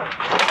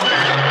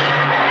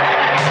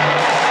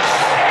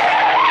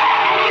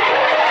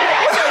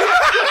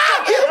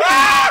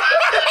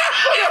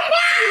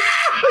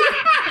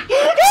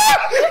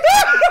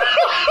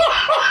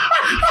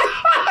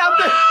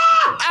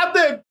 out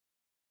there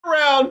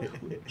around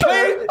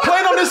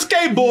playing on this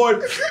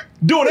skateboard,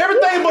 doing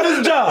everything but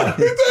his job. Out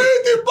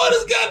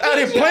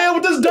here playing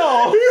with this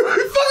doll.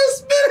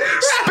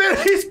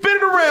 He's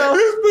spinning around.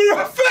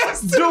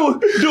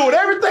 Doing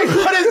everything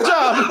but his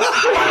job.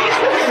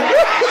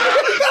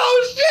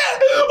 Oh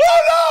shit! Oh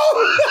no!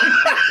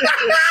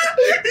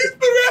 He's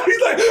spinning around.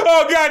 He's like,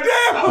 oh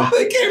goddamn!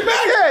 They came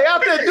back. Yeah,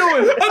 out there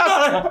doing.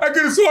 I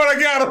could have sworn I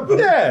got him.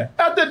 Yeah,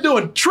 out there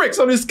doing tricks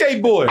on his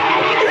skateboard.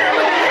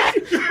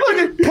 Look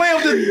at playing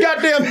with this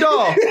goddamn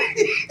doll.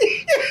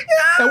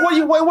 And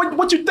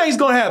what you think's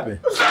gonna happen?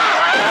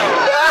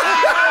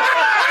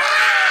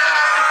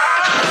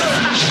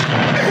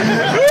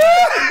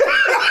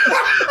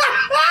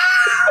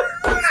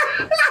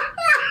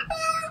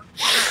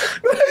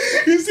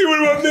 You see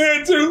what I'm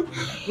there too?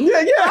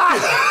 Yeah.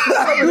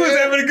 He was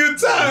having a good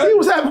time. He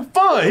was having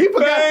fun. He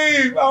forgot.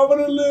 Babe, I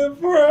want to live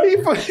forever. He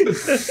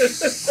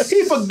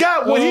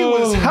forgot what he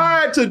was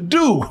hired to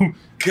do.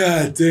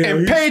 God damn.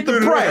 And paid the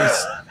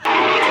price.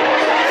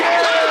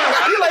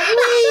 He's like,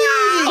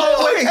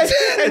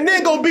 and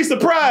then gonna be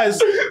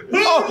surprised.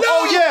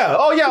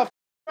 Oh yeah,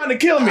 trying to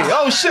kill me.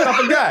 Oh shit, I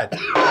forgot.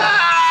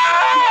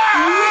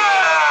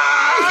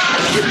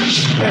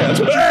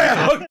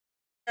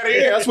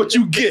 That's what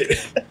you get.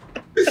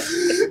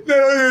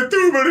 No,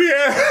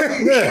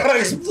 gotta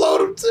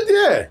explode him too.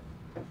 Yeah.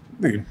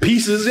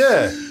 Pieces,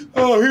 yeah.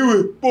 Oh, he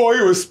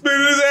was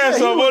spinning his ass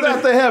He off. was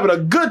out there having a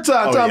good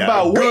time talking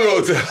about good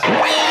old time.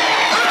 Fuck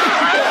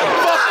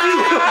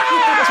you.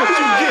 That's what you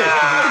get.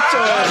 Get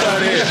your ass out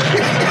of here.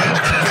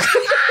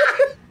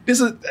 This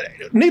is,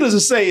 needless to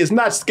say, it's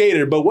not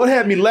skater, but what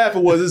had me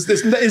laughing was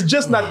it's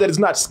just not that it's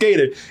not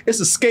skater, it's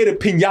a skater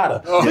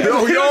pinata.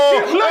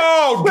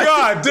 Oh,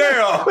 God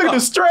damn. Look at the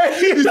string.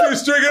 He's been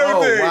stringing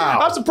everything. Oh, wow.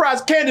 I'm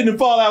surprised Ken didn't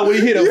fall out when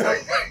he hit him.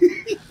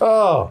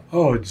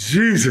 Oh,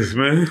 Jesus,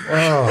 man.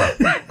 Oh,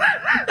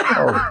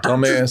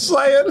 dumbass.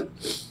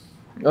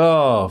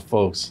 Oh,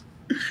 folks.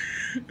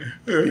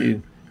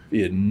 You're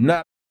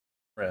not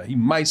He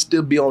might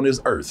still be on this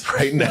earth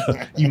right now.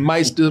 He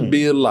might still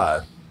be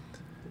alive.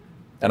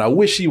 And I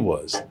wish he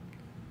was,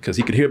 because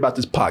he could hear about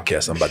this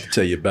podcast I'm about to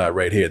tell you about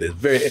right here.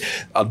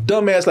 A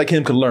dumbass like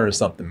him could learn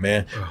something,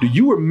 man. Do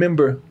you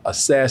remember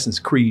Assassin's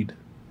Creed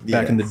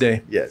back in the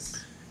day?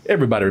 Yes.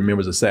 Everybody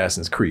remembers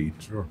Assassin's Creed.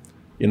 Sure.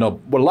 You know,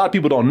 what a lot of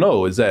people don't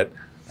know is that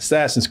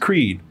Assassin's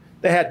Creed,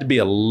 there had to be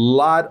a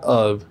lot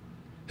of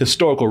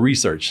historical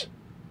research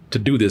to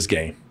do this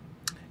game.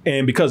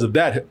 And because of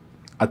that,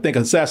 I think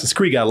Assassin's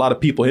Creed got a lot of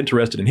people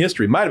interested in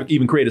history, might have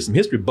even created some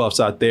history buffs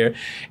out there.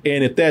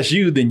 And if that's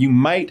you, then you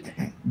might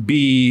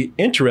be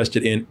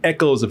interested in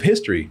Echoes of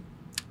History,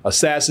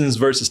 Assassins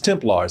versus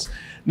Templars.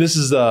 This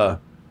is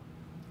a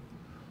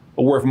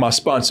word from my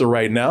sponsor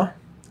right now,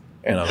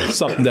 and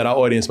something that our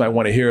audience might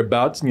want to hear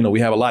about. You know,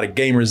 we have a lot of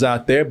gamers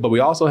out there, but we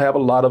also have a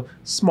lot of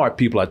smart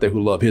people out there who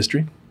love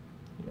history.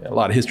 A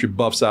lot of history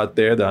buffs out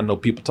there that I know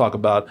people talk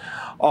about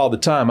all the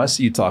time. I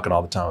see you talking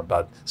all the time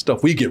about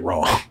stuff we get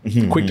wrong.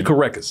 Quick to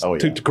correct us. Oh, yeah.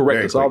 Quick to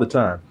correct us all the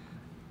time.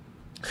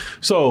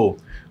 So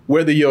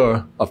whether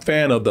you're a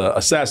fan of the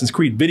Assassin's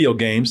Creed video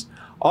games,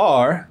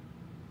 or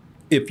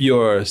if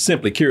you're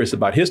simply curious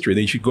about history,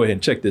 then you should go ahead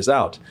and check this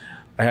out.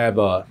 I have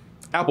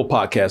Apple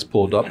Podcasts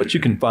pulled up, but you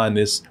can find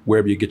this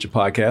wherever you get your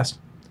podcast.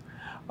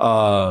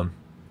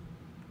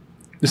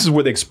 This is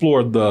where they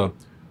explore the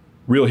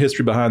real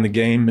history behind the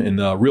game in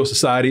real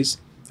societies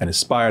and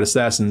inspired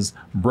Assassins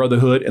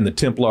Brotherhood and the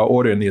Templar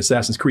Order in the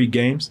Assassin's Creed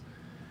games.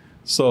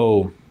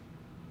 So,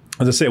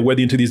 as I said,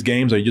 whether you're into these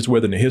games or you're just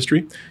whether into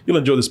history, you'll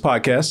enjoy this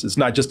podcast. It's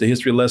not just a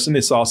history lesson.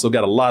 It's also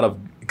got a lot of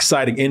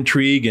exciting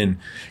intrigue and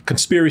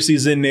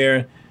conspiracies in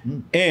there.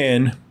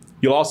 And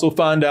you'll also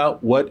find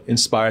out what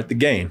inspired the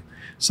game.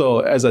 So,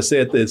 as I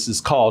said, this is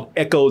called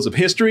Echoes of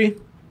History.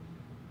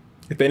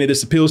 If any of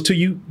this appeals to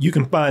you, you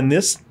can find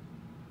this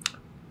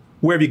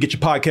wherever you get your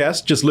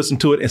podcast. Just listen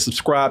to it and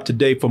subscribe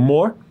today for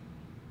more.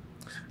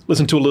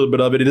 Listen to a little bit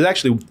of it. It is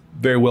actually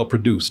very well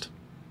produced.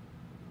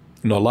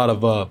 You know, a lot of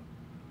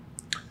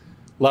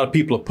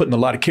people are putting a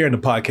lot of care into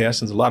podcasts.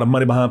 There's a lot of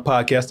money behind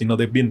podcasts. You know,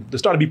 they're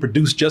starting to be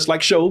produced just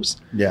like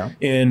shows. Yeah.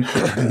 And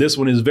this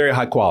one is very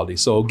high quality.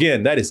 So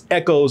again, that is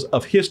Echoes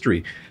of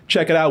History.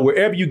 Check it out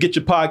wherever you get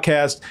your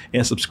podcast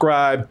and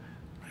subscribe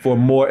for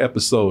more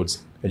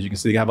episodes. As you can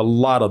see, I have a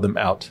lot of them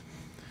out.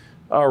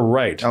 All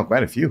right. Oh,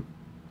 quite a few.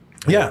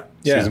 Yeah.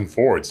 Season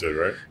 4, it said,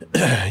 right?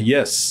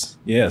 Yes.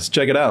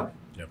 Check it out.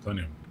 Yeah,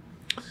 plenty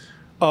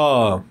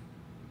of them.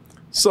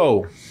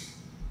 So,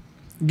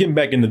 getting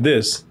back into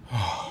this,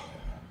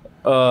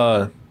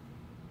 to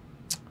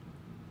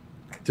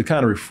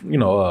kind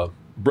of,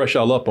 brush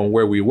y'all up on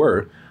where we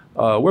were.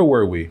 Where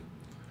were we?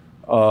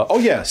 Oh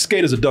yeah,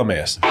 Skater's a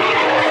dumbass.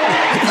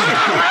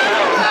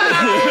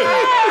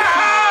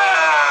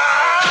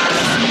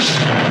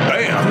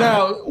 Damn.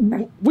 Now,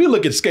 we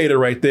look at Skater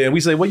right there and we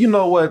say, well, you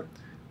know what?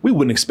 We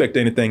wouldn't expect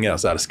anything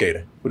else out of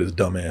Skater with his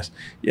dumb ass.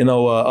 You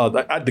know,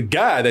 the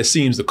guy that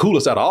seems the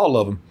coolest out of all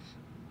of them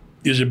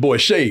is your boy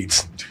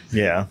Shades.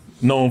 Yeah.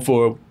 Known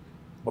for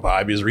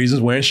obvious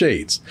reasons wearing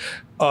shades.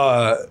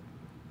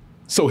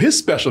 So his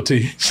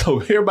specialty,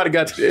 so everybody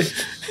got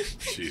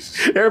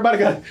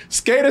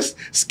Skater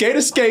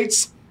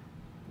skates.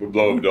 With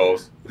blow-up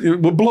dolls.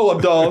 With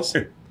blow-up dolls.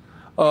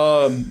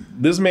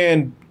 This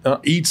man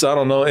eats, I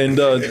don't know, and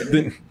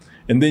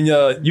then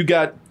you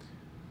got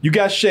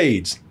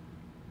Shades.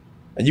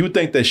 And you would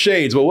think that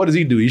Shades, well, what does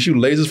he do? He shoot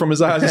lasers from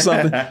his eyes or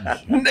something?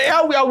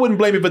 I wouldn't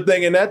blame him for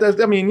thinking that.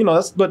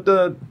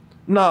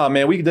 Nah,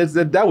 man,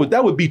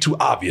 that would be too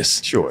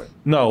obvious. Sure.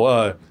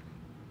 No,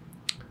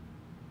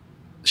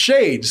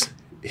 Shades,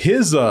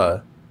 his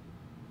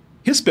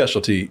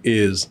specialty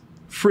is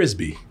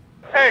frisbee.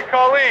 Hey,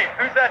 Colleen,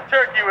 who's that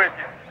turkey with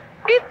you?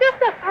 He's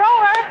just a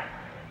thrower.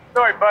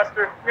 Sorry,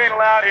 Buster, you ain't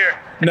allowed here.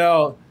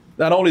 Now,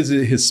 not only is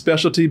it his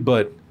specialty,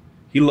 but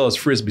he loves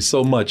frisbee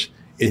so much.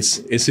 It's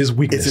his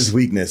weakness. It's his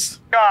weakness.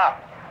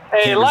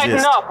 Hey, lighten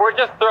up. We're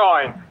just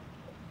throwing.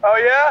 Oh,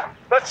 yeah?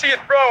 Let's see you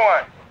throw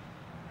one.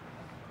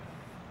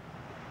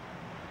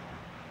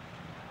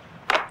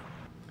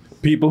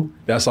 People,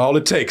 that's all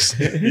it takes.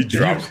 He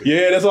drops it.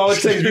 Yeah, that's all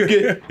it takes.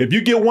 If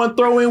you get one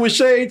throw in with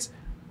Shades,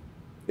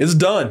 it's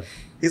done.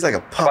 He's like a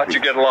puppy. How about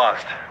you get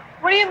lost?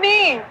 What do you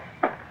mean?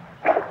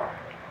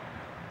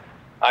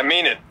 I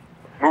mean it.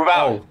 Move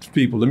out. Oh,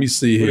 people, let me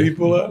see here. What did he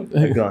pull out?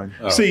 A gun.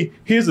 Oh. See,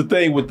 here's the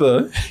thing with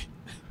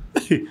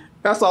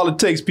that's all it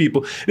takes,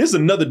 people. This is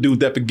another dude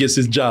that forgets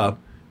his job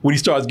when he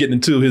starts getting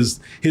into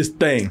his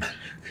thing.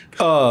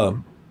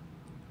 You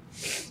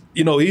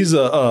know,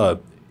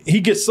 he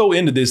gets so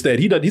into this that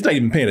he's not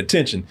even paying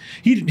attention.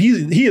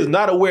 He is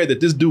not aware that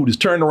this dude is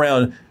turning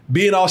around,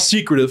 being all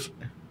secretive,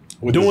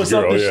 doing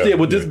something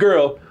with this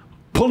girl,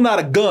 pulling out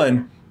a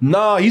gun.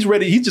 Nah, he's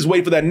ready. He's just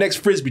waiting for that next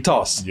frisbee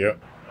toss. Yeah.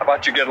 How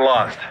about you get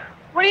lost?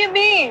 What do you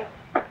mean?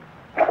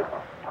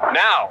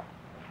 Now.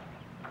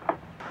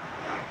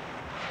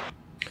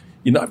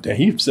 You know,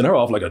 he sent her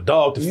off like a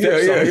dog to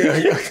fetch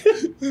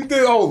something. Yeah.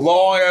 The old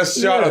long ass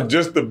shot of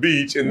just the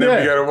beach, and then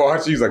we got to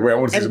watch. She's like, "Wait, I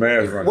want to see some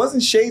ass running."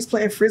 Wasn't Shades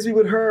playing frisbee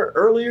with her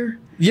earlier?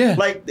 Yeah,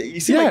 like you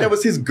see, like that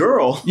was his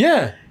girl.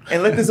 Yeah,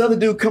 and let this other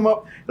dude come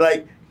up,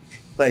 like,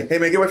 hey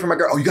man, get away from my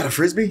girl. Oh, you got a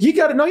frisbee? You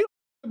got to know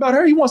about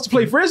her. He wants to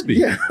play frisbee.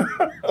 Yeah,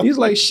 he's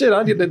like, shit.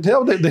 I need to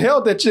hell with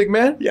that chick,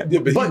 man. Yeah,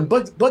 but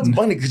Bugs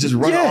Bunny could just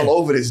run all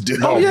over this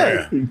dude. Oh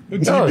yeah,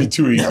 it'd be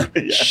too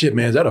easy. Shit,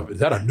 man, is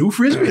that a new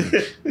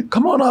frisbee?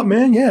 Come on up,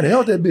 man. Yeah, the hell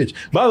with that bitch.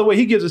 By the way,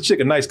 he gives his chick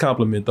a nice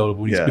compliment though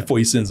before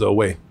he sends her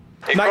away.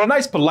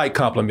 Nice polite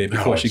compliment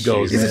before she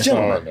goes. He's a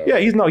gentleman. Yeah,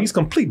 he's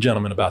complete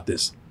gentleman about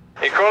this.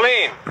 Hey,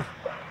 Colleen.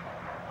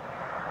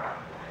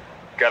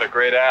 Got a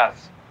great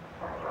ass.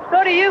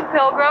 So do you,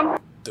 Pilgrim.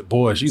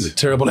 Boy, she's a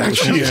terrible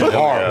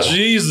actress.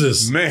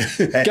 Jesus, man.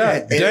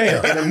 God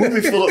damn. In a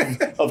movie full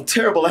of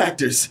terrible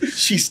actors,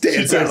 she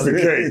stands out.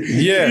 Okay.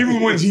 Yeah.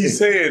 Even when he's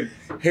saying,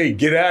 "Hey,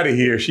 get out of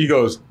here," she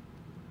goes.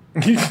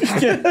 He's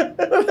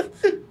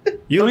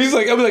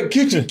like, I'm like,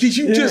 can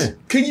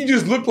you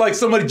just look like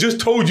somebody just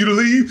told you to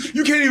leave?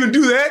 You can't even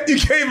do that. You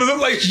can't even look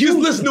like just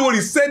listen to what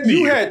he said to you.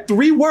 You had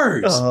 3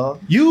 words.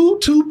 You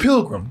too,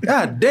 Pilgrim.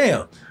 God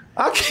damn.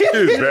 I can't.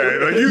 It's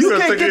bad. Like, you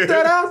can't get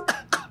that out.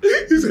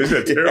 He said,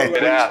 "That's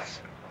terrible."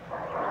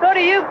 So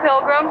do you,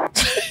 Pilgrim.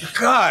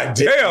 God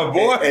damn,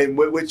 boy. And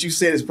what you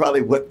said is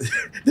probably what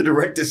the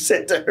director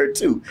said to her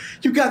too.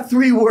 You got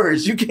 3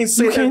 words. You can't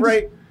say that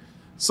right.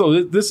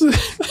 So this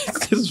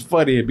is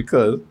funny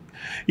because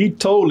he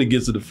totally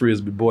gets to the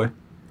frisbee, boy.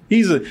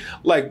 He's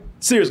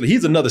seriously,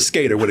 he's another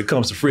skater when it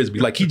comes to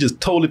frisbee. Like he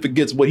just totally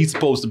forgets what he's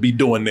supposed to be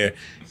doing there.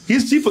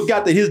 He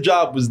forgot that his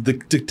job was to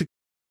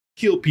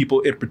kill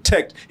people and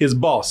protect his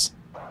boss.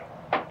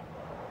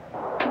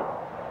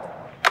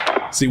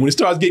 See, when it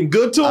starts getting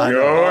good to him,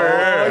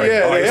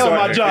 hell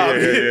my job.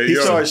 He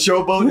starts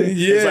showboating.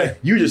 Yeah. It's like,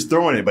 you just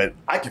throwing it, but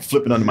I can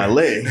flip it under my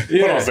leg.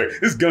 Hold on a second.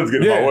 This gun's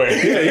getting in my way.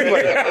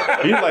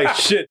 Yeah, he's like,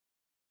 shit,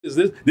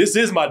 this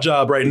is my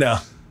job right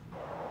now.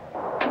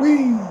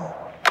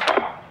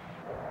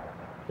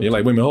 You're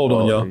like, wait a minute, hold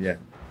on, y'all. Yeah.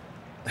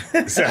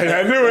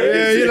 I knew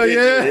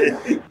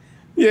it.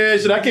 Yeah,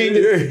 shit, I can't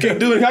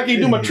do it. I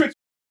can't do my tricks.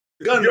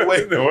 Gun in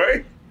the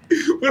way.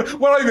 Why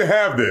do I even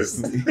have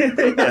this?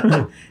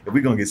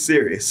 We're gonna get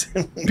serious.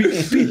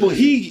 People,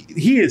 he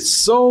is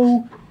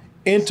so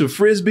into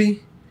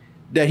frisbee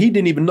that he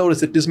didn't even notice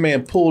that this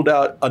man pulled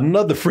out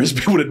another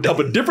frisbee with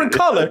a different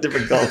color.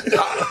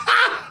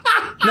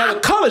 Now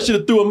the color should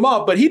have threw him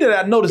off, but he did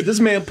not notice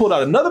this man pulled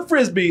out another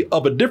frisbee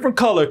of a different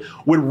color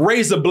with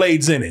razor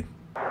blades in it.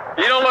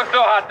 You don't look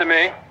so hot to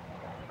me.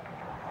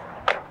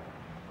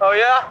 Oh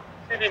yeah?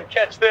 You didn't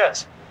catch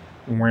this.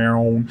 Hey,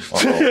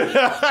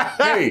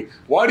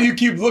 why do you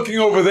keep looking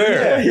over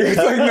there? It's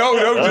like,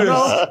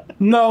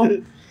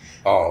 no.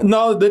 Oh.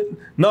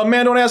 No,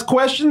 man, don't ask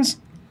questions.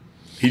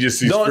 He just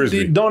sees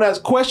frisbee. Don't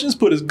ask questions,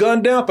 put his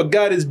gun down,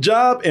 forgot his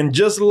job, and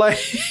just like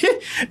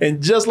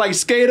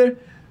Skater,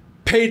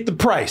 paid the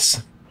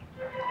price.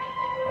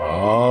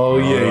 Oh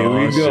yeah, here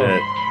we go.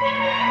 Shit.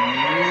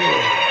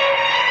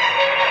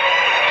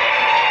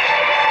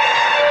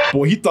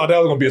 Boy, he thought that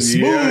was gonna be a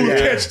smooth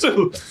catch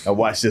too. I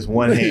watched this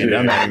one hand.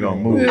 I'm not even gonna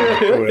move.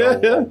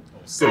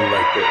 Sit like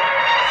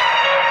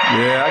that.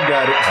 Yeah, I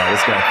got it. Oh,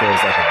 this guy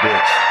feels like a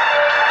bitch.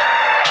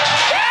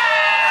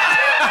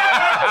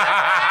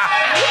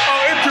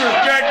 Into his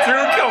neck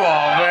too. Come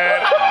on, man.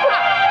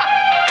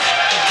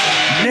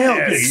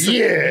 Nailed it.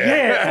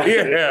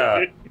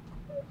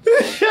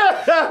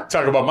 Yeah.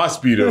 Talk about my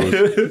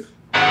Speedos.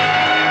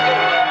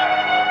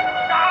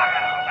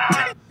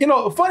 You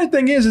know, the funny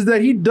thing is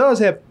that he does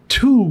have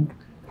 2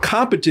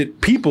 competent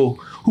people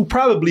who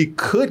probably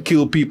could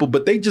kill people,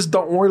 but they just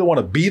don't really want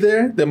to be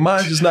there. Their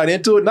mind's just not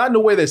into it. Not in the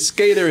way that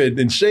Skater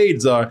and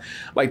Shades are.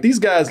 Like these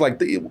guys, like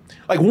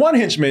one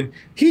henchman,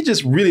 he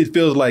just really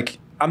feels like,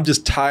 I'm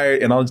just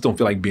tired and I just don't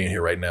feel like being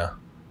here right now.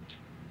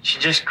 She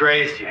just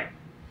grazed you.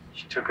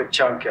 She took a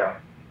chunk out.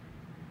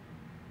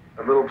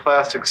 A little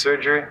plastic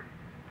surgery.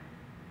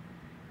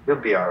 You'll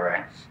be all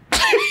right.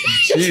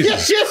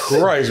 Jesus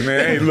Christ,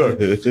 man. Hey,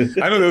 look.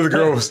 I know the other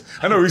girls.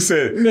 I know we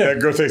said that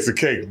girl takes the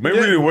cake. Maybe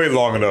we didn't wait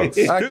long enough.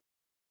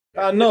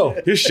 I know.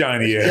 His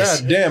shiny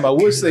ass. God damn, I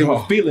would say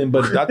we're feeling,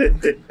 but I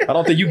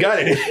don't think you got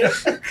it.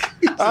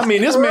 I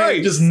mean, this man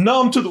is just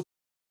numb to the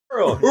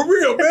world. For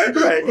real, man.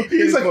 Right.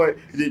 He's like,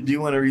 do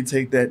you want to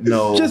retake that?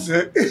 No. Just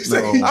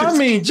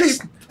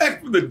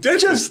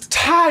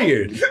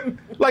tired.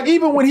 Like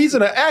even when he's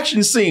in an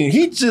action scene,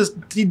 he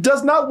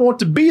does not want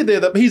to be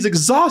there. He's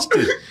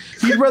exhausted.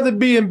 He'd rather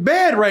be in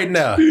bed right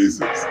now. Jesus.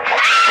 Corey,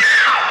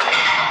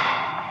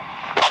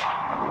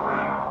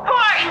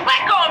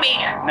 let go of me.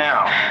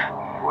 Now,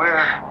 where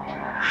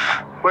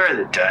are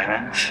the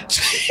diamonds?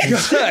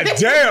 God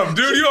damn,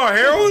 dude, you on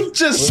heroin?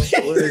 Just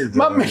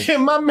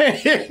my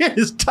man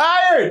is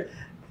tired.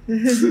 You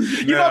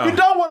know, if you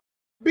don't want to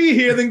be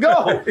here, then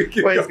go. Well,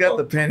 he's got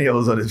the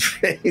pantyhose on his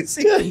face.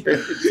 He's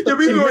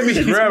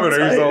grabbing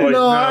her. He's all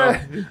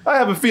like, I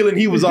have a feeling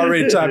he was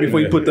already tired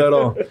before you put that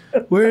on.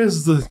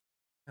 Where's the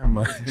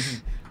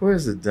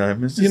Where's the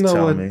diamonds? You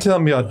know what? Tell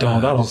me I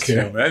don't. I don't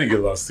care. I didn't get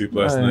a lot of sleep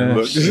last night.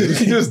 Look,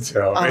 just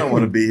tell me. I don't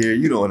want to be here.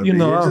 You don't want to be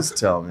here. Just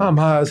tell me. I'm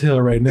high as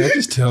hell right now.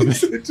 Just tell me.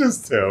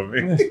 Just tell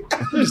me.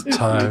 I'm just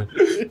tired.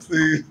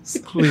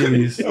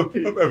 Please.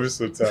 I'm ever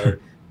so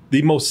tired.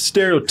 The most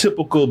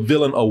stereotypical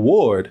villain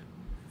award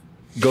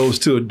goes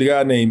to a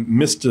guy named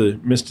Mr.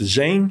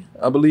 Zhang,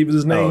 I believe is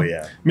his name. Oh,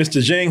 yeah.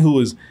 Mr. Zhang, who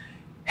is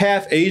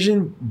half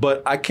Asian,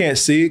 but I can't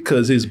see it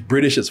because his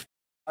British as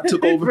I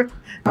took over.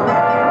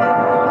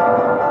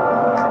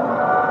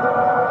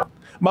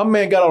 My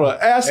man got on an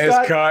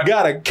ascot,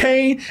 got a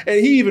cane,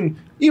 and he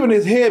even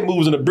his head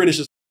moves in a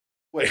British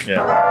way.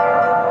 Yeah.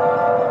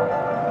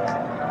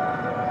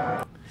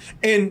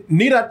 And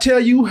need I tell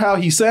you how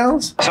he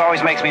sounds? This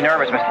always makes me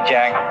nervous, Mr.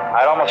 Jang.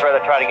 I'd almost rather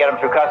try to get him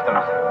through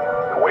customs.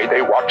 The way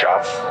they watch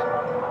us,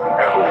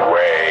 no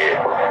way.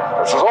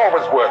 This has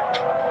always worked.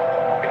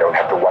 We don't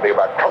have to worry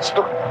about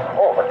customs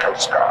or the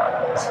Coast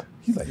Guard.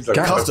 He's like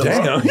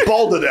customs,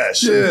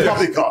 balderdash,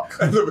 poppycock,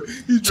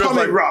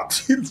 Tommy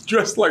Rocks. He's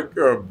dressed like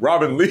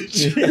Robin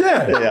Leach.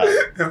 Yeah.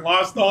 And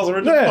Lost Stars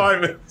Original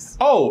Diamonds.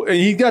 Oh, and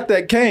he got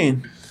that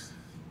cane.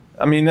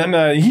 I mean,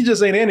 and, he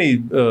just ain't any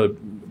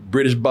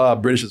British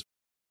Bob, British.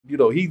 You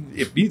know,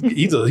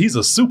 he's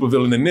a super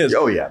villain in this.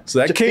 Oh yeah. So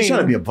that cane, he's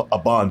trying to be a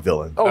Bond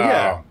villain. Oh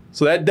yeah.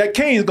 So that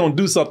cane's gonna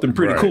do something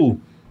pretty cool.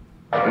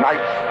 Knife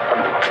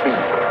and clean.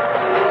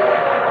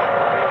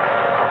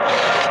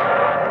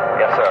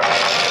 Yes,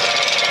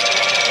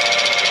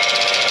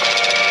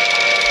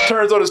 sir.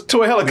 Turns on his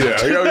toy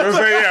helicopter. Yeah, I was gonna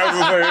say,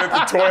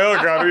 it's a toy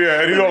helicopter.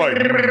 Yeah, and he's all like,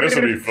 this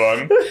will be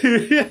fun.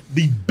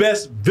 The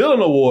best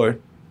villain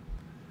award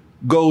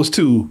goes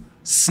to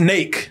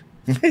Snake.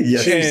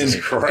 Jesus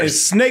Christ. And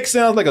Snake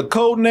sounds like a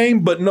code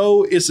name, but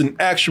no, it's an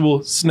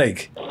actual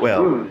snake.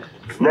 Well,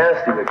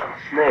 nasty looking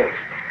snake.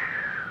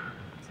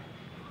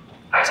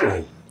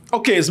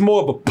 Okay, it's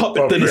more of a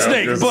puppet than a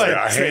snake, but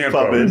a hand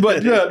puppet.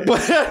 But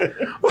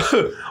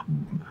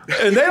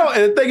and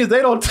the thing is they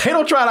don't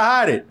try to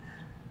hide it.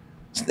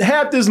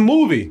 Half this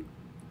movie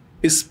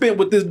is spent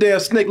with this damn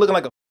snake looking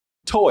like a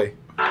toy.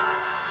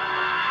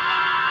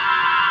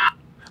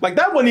 Like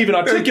that wasn't even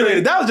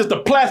articulated. That was just a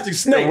plastic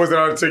snake. It wasn't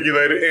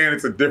articulated, and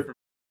it's a different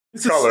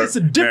color. It's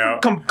a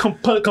different,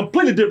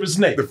 completely different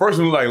snake. The first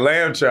one looked like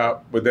lamb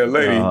chop with that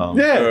lady.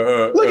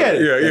 Look at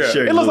it.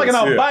 Yeah. It looks like an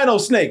albino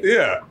snake.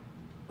 Yeah.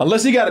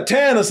 Unless he got a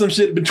tan or some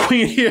shit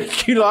between here,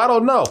 I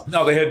don't know.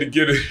 No, they had to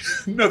get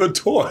another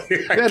toy.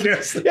 I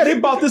guess. Yeah, they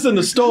bought this in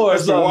the store.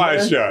 That's the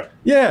wide shot.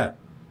 Yeah.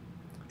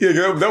 Yeah,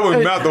 that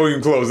one's mouth don't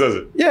even close, does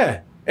it? Yeah,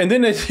 and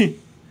then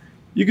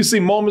you can see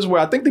moments where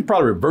I think they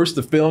probably reversed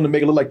the film to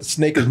make it look like the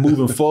snake is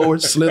moving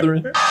forward,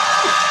 slithering. Or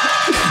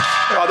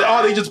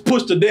they just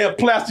pushed the damn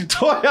plastic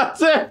toy out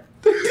there.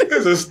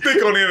 There's a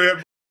stick on the end of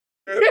that.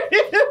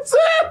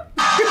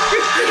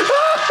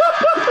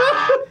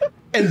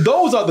 And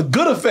those are the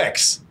good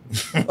effects.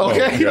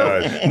 Okay?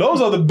 Oh,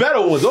 those are the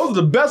better ones. Those are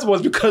the best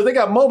ones because they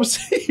got moments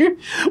here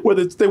where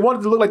they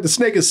wanted to look like the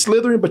snake is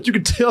slithering, but you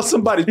can tell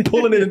somebody's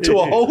pulling it into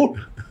a hole.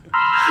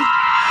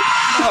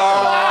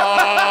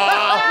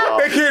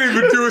 They can't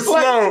even do it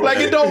slow. Like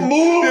it don't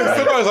move. Yeah,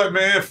 somebody's like,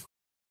 man.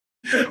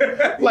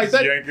 Like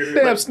that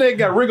damn snake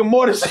got rigor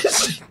mortis.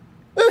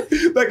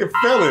 Like it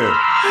fell in.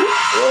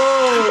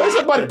 Like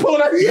somebody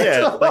pulling out.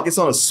 Yeah, like it's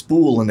on a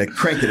spool and they're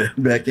cranking it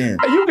back in.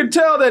 And you can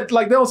tell that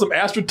like they're on some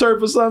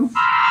AstroTurf or something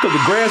because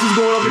the grass is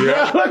going up and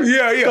down. Like,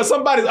 yeah. Because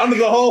somebody's under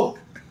the hole.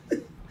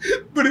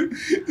 But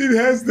it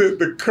has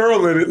the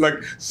curl in it.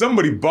 Like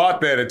somebody bought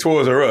that at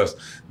Toys R Us.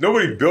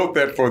 Nobody built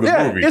that for the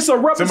movie. It's a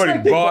rubber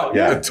Somebody snake bought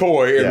a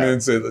toy and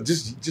then said,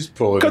 just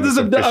pull it. Because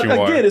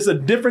it's a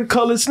different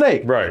colored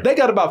snake. Right. They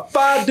got about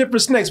 5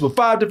 different snakes with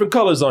 5 different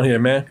colors on here,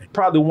 man.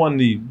 Probably one of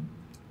the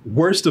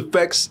worst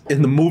effects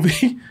in the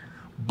movie,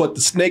 but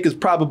the snake is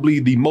probably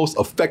the most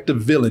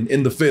effective villain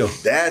in the film.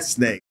 That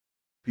snake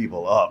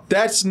people up.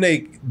 That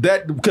snake,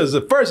 because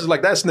at first it's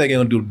like that snake ain't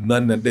gonna do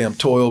nothing, that damn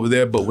toy over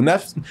there. But when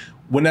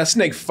that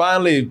snake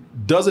finally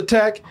does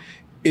attack,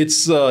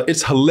 it's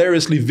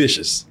hilariously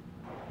vicious.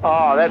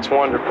 Oh, that's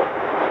wonderful.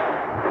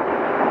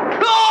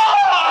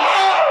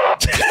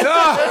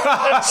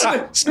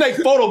 Snake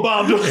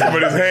photobombed him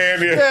with his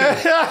hand.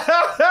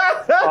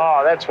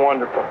 Oh, that's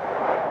wonderful.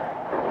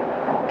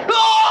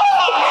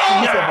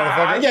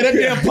 Yeah, that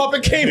damn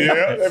puppet came out.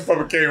 Yeah, that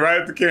puppet came right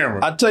at the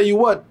camera. I tell you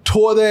what,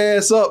 tore their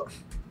ass up.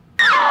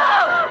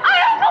 I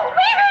don't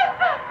believe it!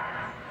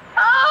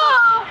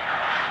 Oh!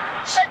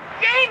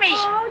 Jamie!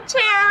 Oh,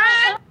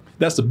 Taryn!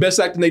 That's the best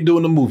acting they do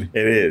in the movie.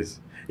 It is.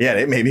 Yeah,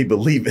 they made me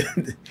believe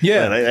it.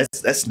 Yeah. Man,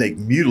 that snake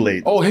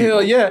mutilated. Oh,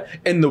 hell yeah.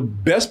 And the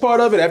best part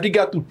of it, after he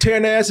got through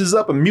tearing their asses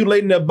up and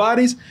mutilating their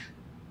bodies,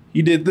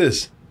 he did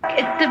this.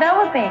 It's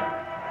developing.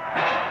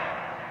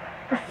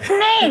 The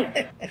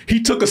snake.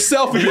 He took a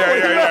selfie.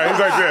 Yeah. He's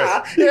like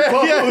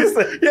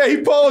this. Yeah,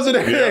 he posed and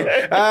everything.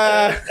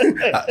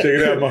 Check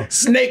it out, Mom.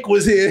 Snake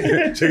was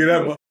here. Check it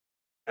out, Mom.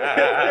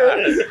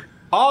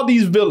 All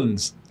these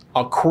villains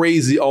are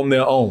crazy on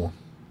their own.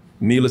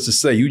 Needless to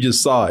say, you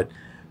just saw it.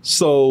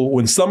 So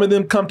when some of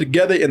them come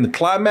together in the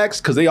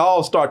climax, because they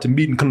all start to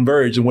meet and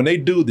converge, and when they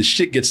do, the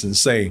shit gets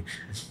insane.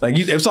 Like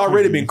it's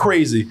already been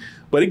crazy,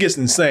 but it gets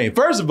insane.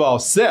 First of all,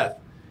 Seth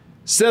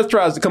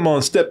tries to come on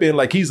and step in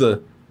like he's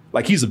a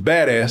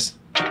badass.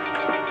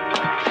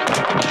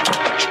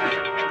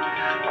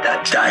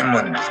 That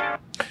diamond.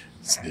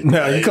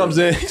 Now he comes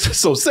in,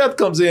 so Seth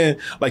comes in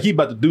like he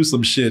about to do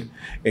some shit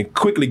and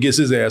quickly gets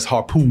his ass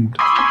harpooned.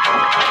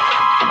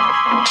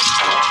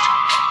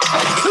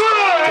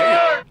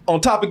 On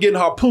top of getting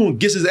harpooned,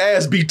 gets his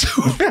ass beat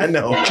too. I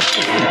know. I'm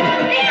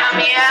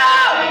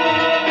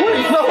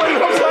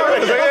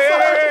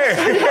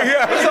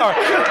sorry.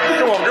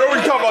 Come on, girl, we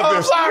can talk about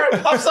this.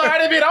 I'm sorry, I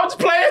didn't mean, I was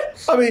just playing.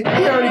 I mean,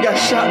 he already got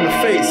shot in the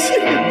face.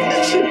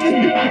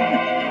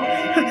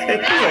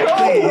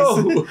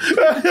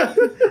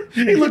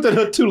 He looked at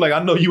her too like,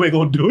 I know you ain't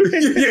gonna do it.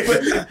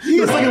 He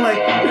was looking like,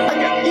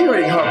 you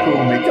already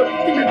harpooned me.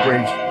 Give me a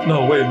break.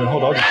 No, wait a minute,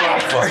 hold on.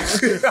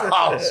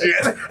 Oh,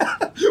 shit.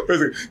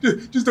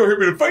 Just don't hit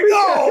me in the face.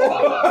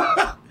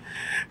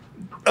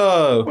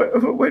 No!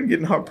 Wasn't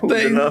getting harpooned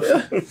enough.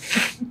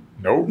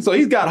 Nope. So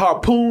he's got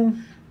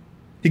harpoon.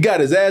 He got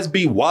his ass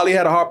beat while he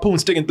had a harpoon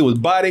sticking through his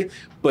body.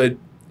 But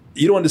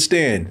you don't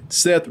understand.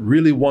 Seth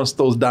really wants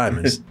those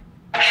diamonds.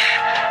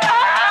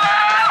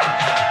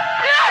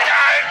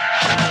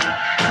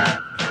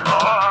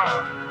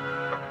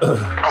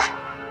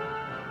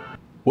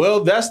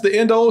 Well, that's the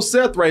end of old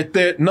Seth right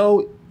there.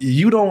 No,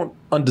 you don't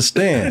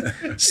understand.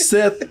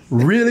 Seth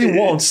really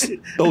wants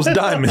those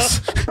diamonds.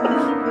 Look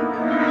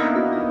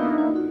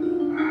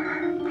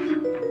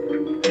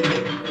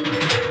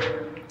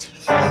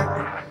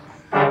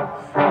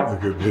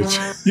at bitch.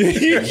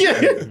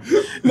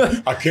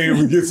 I can't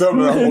even get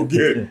something I won't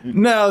get.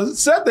 Now,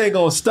 Seth ain't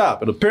gonna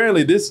stop. And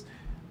apparently this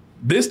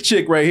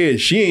chick right here,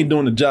 she ain't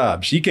doing the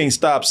job. She can't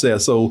stop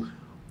Seth. So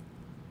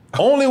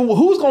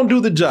who's gonna do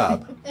the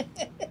job?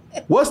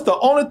 What's the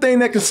only thing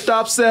that can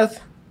stop Seth?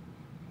 It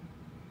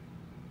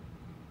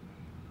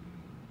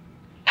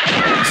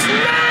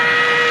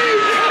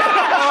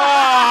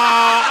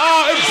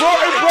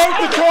broke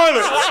the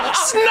toilet.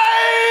 Snake!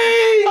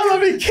 I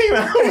love it. Came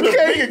out with a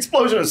big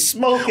explosion of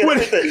smoke and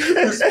everything.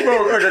 It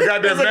smoked like a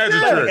goddamn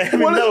magic trick.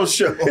 No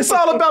show. It's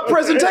all about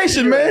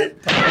presentation, man.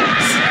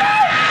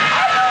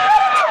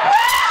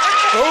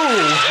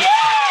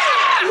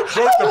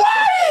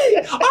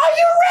 Are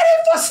you ready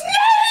for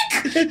Snake?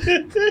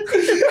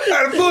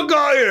 Look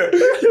on here.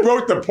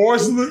 Broke the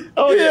porcelain.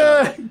 Oh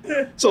yeah.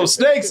 So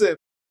Snake said,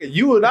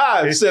 you and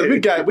I said we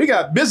got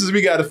business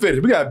we got to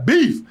finish. We got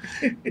beef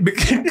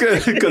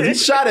because he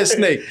shot at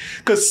Snake.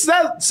 Because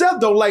Seth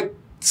don't like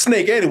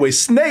Snake anyway.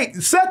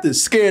 Seth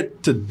is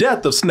scared to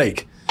death of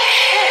Snake.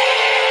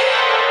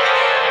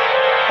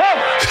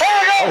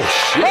 Oh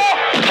shit!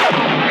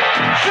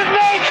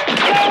 Snake,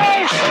 go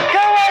away!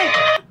 Go away!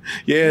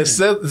 Yeah,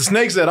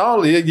 Snake said,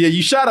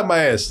 you shot at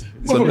my ass.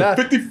 So now,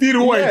 50 feet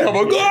away.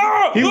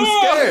 Yeah, he was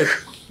scared.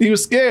 He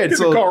was scared. Get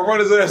the car and run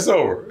his ass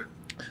over.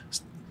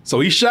 So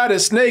he shot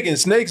at Snake, and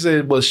Snake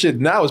said, well, shit,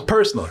 now it's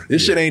personal.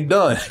 This shit ain't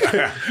done.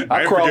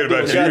 I crawled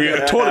through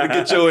the toilet to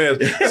get your ass.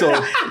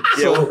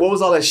 So what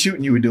was all that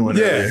shooting you were doing?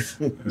 Yeah.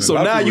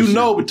 So now you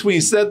know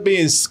between Seth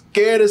being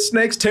scared of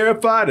snakes,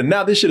 terrified, and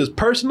now this shit is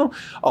personal.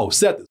 Oh,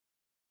 Seth is...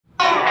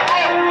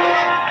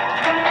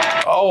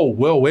 Oh,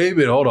 well, wait a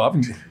minute. Hold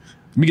on. Let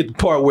me get the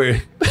part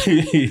where...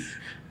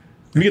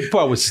 he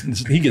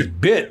gets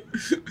bit.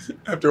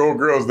 After old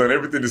girl's done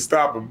everything to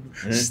stop him,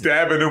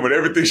 stabbing him with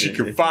everything she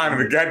could find in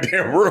the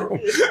goddamn room.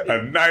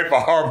 A knife, a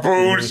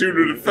harpoon,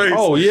 shooting in the face.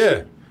 Oh,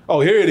 yeah. Oh,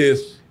 here it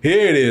is.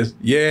 Here it is.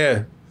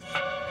 Yeah.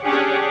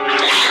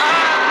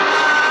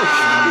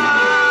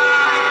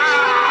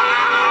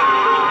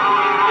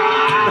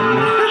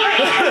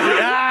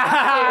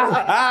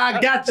 I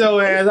got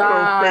your ass.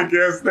 Fake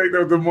ass snake, that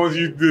was the ones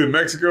you did in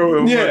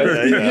Mexico. Yeah.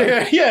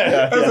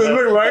 That's what it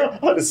looked like.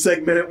 Oh, the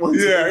segmented ones.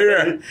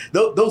 Yeah.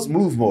 Those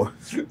move more.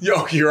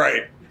 Yo, you're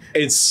right.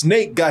 And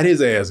Snake got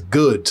his ass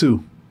good,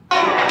 too. Pull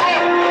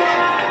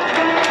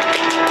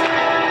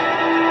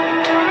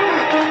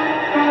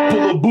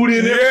a booty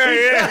in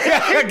there.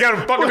 Yeah. Got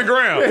him fucking the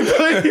ground.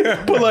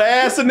 Pull her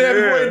ass in there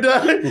before he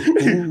died.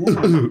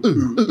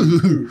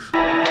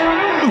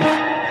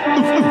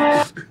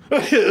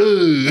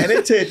 And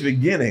they tell you at the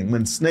beginning,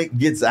 when Snake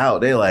gets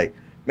out, they're like,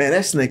 man,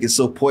 that snake is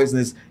so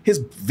poisonous, his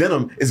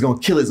venom is going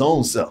to kill his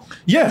own self.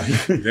 Yeah.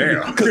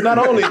 Damn. Because not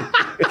only,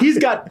 he's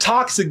got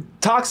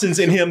toxins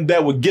in him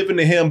that were given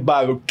to him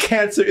by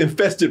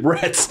cancer-infested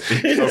rats.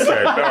 Okay,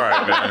 all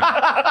right, man.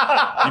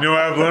 You know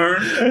what I've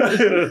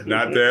learned?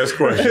 Not to ask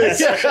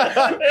questions.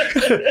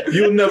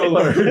 You'll never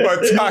learn. By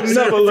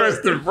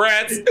toxin-infested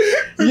rats.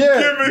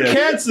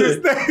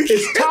 Cancer.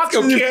 It's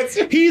toxins.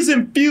 He's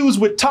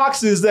infused with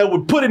toxins that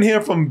were put in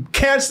him from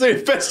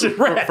cancer-infested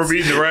rats. From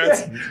eating the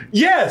rats?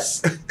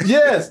 Yes.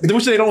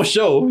 Which they don't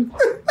show.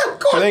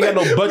 They ain't got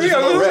no budget for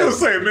no rats.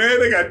 Say, man,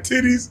 they got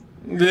titties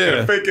and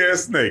a fake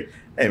ass snake.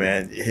 Hey,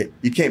 man,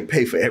 you can't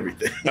pay for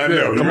everything. I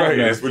know. Come on,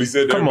 that's what he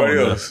said to everybody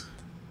else.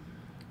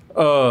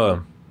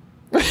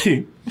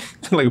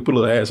 Like put a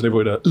little ass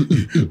everywhere.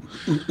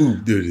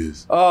 There it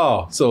is.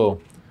 Oh,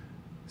 so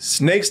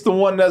Snake's the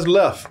one that's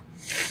left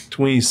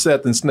between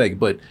Seth and Snake.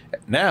 But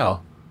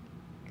now,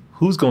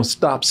 who's gonna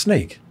stop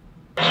Snake?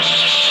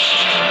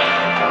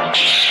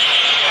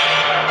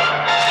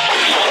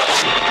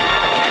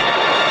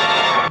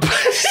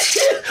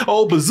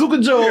 Oh, Bazooka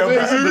Joe.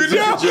 Yeah,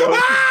 Bazooka Joe.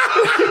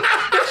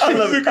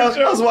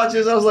 I was watching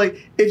this. I was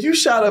like, if you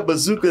shot a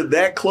bazooka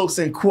that close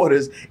in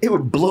quarters, it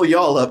would blow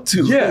y'all up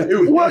too. Yeah.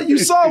 Well, you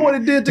saw what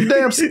it did to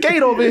damn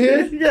Skate over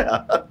here.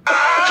 Yeah.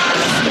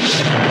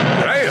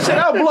 Damn. Shit,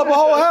 that would blow up a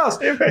whole house.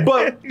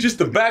 But just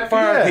the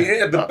backfire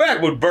at the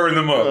back would burn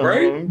them up,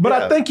 right? But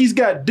I think he's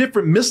got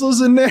different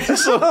missiles in there.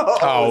 So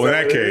oh, in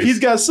that case, he's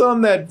got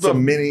some that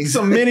some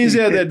minis,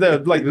 yeah,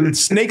 that like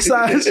snake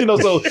size, you know.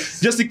 So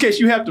just in case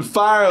you have to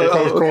fire,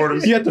 close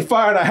quarters. You have to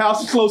fire in a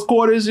house in close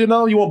quarters, you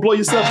know. You won't blow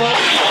yourself up.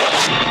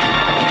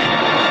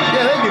 Yeah,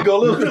 there you go,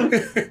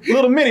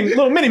 little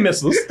mini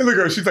missiles. Look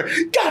at her, she's like,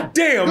 God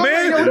damn,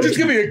 man, just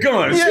give me a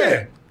gun.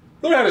 Yeah.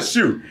 Learn how to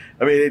shoot.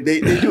 I mean,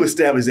 they do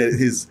establish that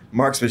his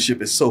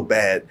marksmanship is so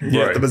bad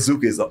that the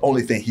bazooka is the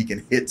only thing he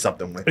can hit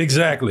something with.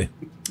 Exactly.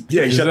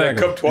 Yeah, he shot that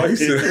cup twice.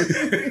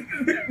 And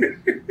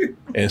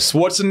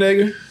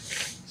Schwarzenegger,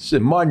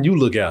 shit, Martin, you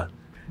look out.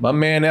 My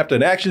man, after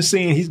an action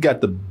scene, he's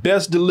got the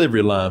best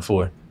delivery line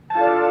for it.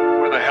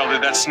 Where the hell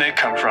did that snake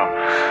come from?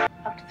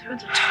 Up through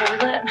the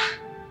toilet.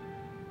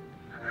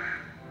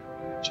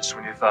 Just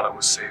when you thought it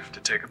was safe to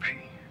take a pee.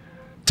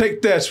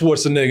 Take that,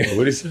 Schwarzenegger.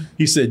 What did he say?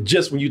 He said,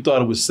 just when you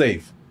thought it was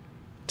safe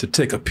to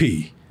take a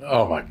pee.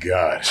 Oh my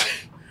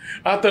gosh.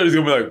 I thought he was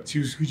gonna be like,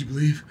 could you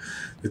believe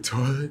the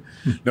toilet?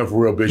 No,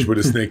 for real, bitch, where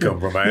did the snake come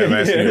from? I am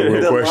asking you a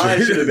real question. The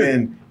line should have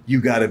been, you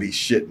gotta be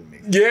shitting me.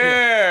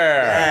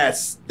 Yeah.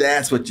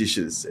 That's what you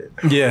should have said.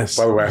 Yes.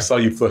 By the way, I saw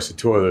you flush the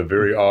toilet at a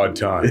very odd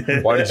time.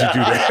 Why did you do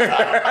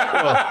that?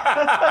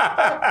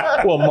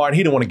 Well, Martin,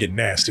 he didn't want to get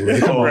nasty with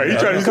it. Come on. Right, he's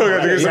trying to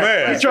get some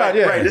ass. He tried,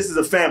 yeah. Right, this is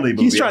a family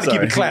movie. He's trying to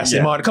keep it classy,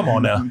 Martin. Come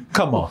on now.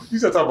 Come on. You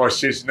start talking about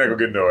shit, she's not gonna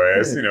get no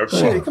ass. You know,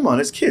 come on,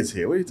 there's kids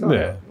here. What are you talking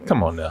about?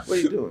 Come on now. What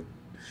are you doing?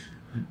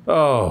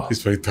 Oh.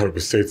 He's funny, thought it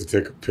was safe to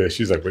take a piss.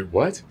 She's like, wait,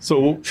 what?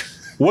 So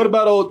what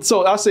about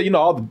so I say,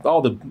 all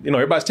the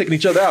everybody's taking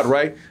each other out,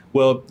 right?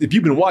 Well, if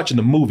you've been watching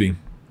the movie,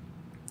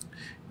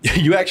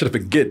 you actually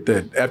forget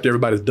that after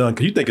everybody's done,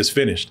 because you think it's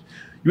finished.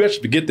 You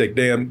actually forget that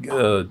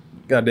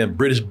goddamn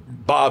British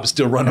Bob is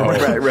still running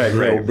around.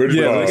 Right. British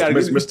Bob.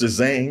 Mr.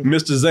 Zane.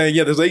 Mr. Zane,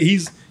 yeah,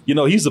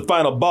 he's the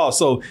final boss.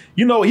 So,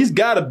 he's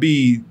got to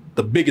be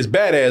the biggest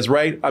badass,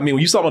 right? I mean,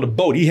 when you saw him on the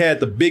boat, he had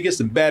the biggest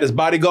and baddest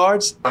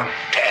bodyguards.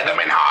 Tear them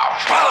in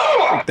half.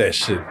 Like that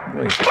shit.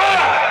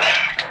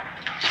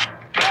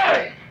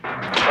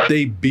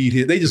 They beat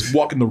him. They just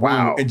walk in the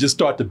room and just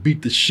start to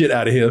beat the shit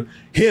out of him.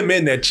 Him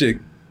and that chick.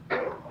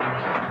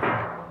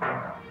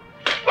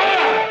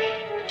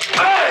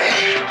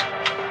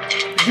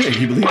 Yeah,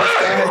 you believe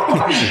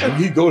this guy?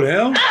 He go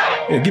down?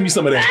 Yeah, give me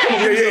some of that.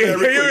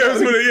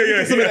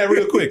 Some of that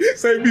real quick.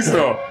 Save me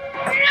some.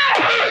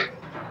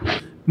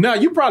 Now,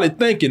 you're probably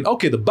thinking,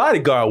 okay, the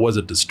bodyguard was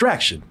a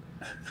distraction.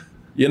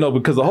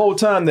 Because the whole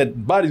time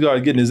that bodyguard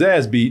was getting his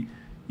ass beat,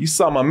 you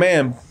saw my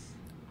man,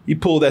 he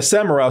pulled that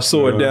samurai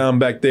sword down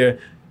back there.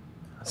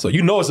 So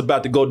it's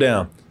about to go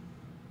down.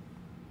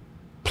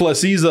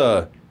 Plus, he's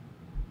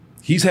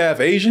half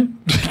Asian.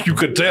 You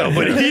could tell,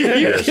 but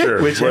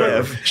sure. Which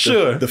half?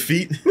 Sure. The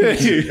feet?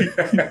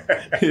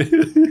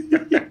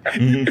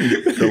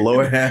 The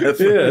lower half?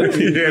 Yeah.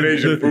 He had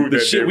Asian food the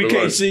that shit day we for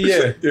can't lunch.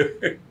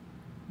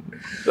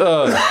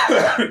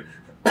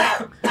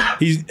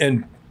 see,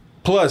 and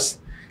plus,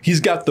 he's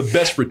got the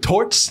best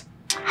retorts.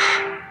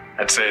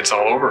 I'd say it's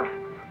all over.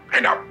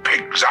 In a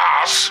pig's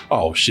ass.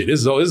 Oh, shit.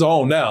 It's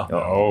on now.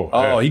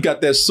 Oh, he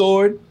got that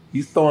sword.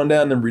 He's throwing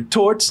down them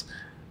retorts.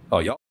 Oh,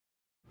 y'all.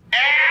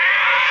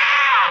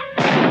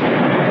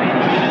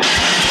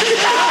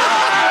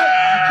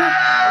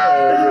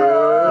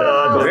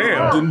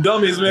 Damn. Them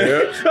dummies, man.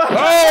 Yeah.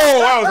 Oh,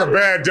 that was a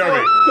bad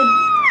dummy.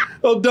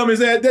 Those dummies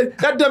that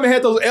dummy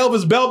had those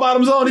Elvis bell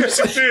bottoms on.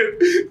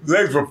 Shit.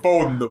 Legs were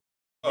folding the.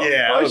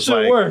 Yeah, Oh, I was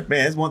sure like, were.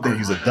 man, it's one thing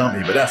he's a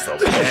dummy, but that's a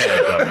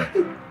bad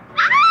dummy.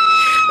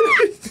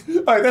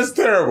 All right, that's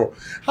terrible.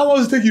 How long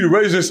does it take you to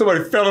register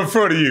somebody fell in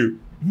front of you?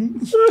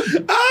 Boy,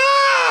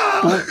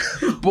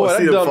 see that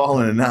them dumb,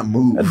 falling and not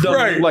move. that dummy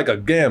Right. look like a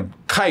damn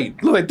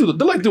kite. Look like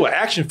do an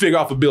action figure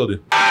off a building.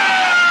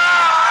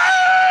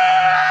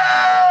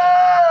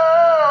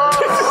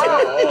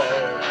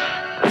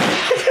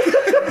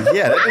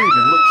 Yeah, that didn't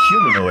even look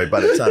humanoid by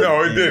the time.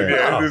 No, it didn't.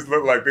 Yeah, it just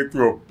looked like they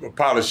threw a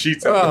pile of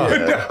sheets out the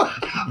window.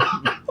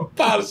 A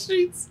pile of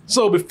sheets.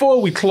 So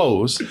before we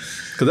close,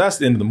 because that's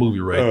the end of the movie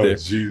right there.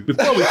 Geez.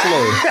 Before we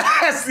close,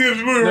 That's the end of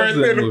the movie right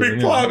there, the big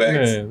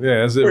climax.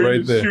 Yeah, that's it Where right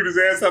you there. shoot his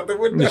ass out the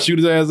window. Shoot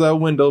his ass out the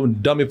window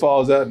and dummy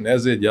falls out, and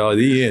that's it, y'all.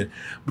 The end.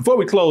 Before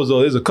we close,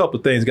 though, there's a couple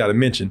of things got to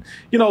mention.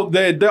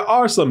 There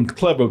are some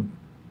clever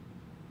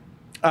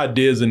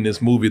ideas in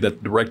this movie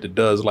that the director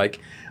does. Like,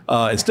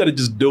 instead of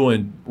just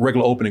doing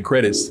regular opening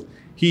credits,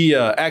 he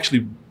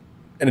actually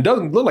and it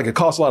doesn't look like it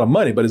costs a lot of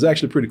money, but it's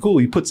actually pretty cool.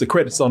 He puts the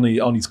credits on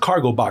these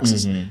cargo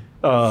boxes,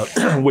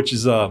 which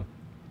is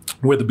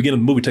where the beginning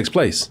of the movie takes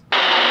place.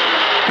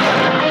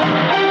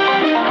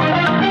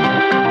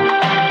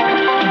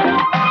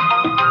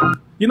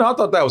 You know, I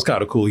thought that was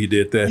kind of cool he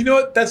did that. You know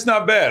what? That's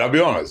not bad. I'll be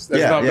honest.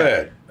 That's not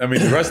bad. I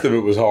mean, the rest of it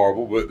was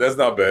horrible, but that's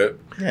not bad.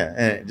 Yeah,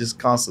 and it just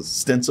costs a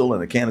stencil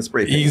and a can of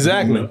spray paint.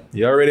 Exactly.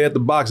 You already had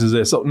the boxes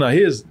there. So now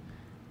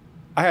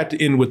I had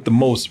to end with the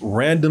most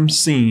random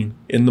scene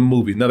in the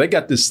movie. Now they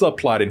got this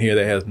subplot in here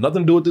that has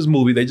nothing to do with this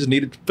movie. They just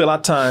needed to fill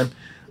out time,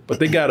 but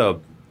they got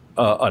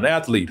an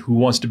athlete who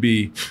wants to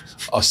be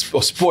a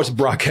sports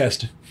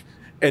broadcaster,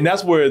 and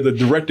that's where the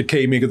director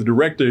came in, because the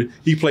director,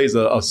 he plays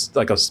a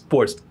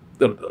sports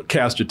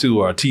caster too,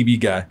 or a TV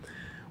guy.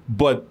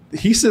 But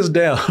he sits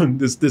down,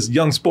 this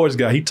young sports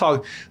guy, he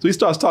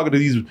starts talking to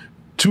these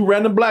two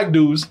random black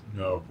dudes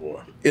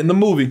in the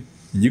movie.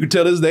 You can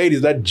tell this is the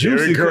 80s, that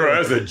juicy curl.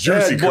 That's a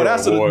juicy curl,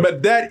 boy.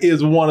 But that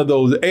is one of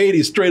those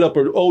 80s straight up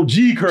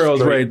OG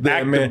curls right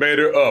there, man.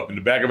 Activator up in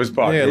the back of his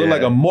pocket. Yeah, it looked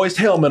like a moist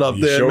helmet up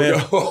there,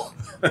 man.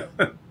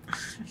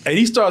 And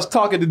he starts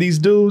talking to these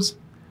dudes,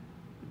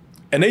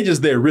 and they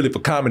just there really for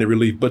comedy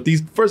relief. But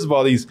first of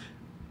all,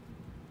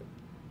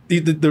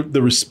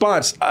 the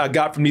response I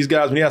got from these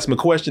guys when he asked them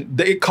a question,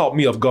 they caught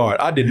me off guard.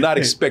 I did not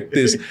expect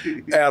this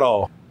at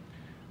all.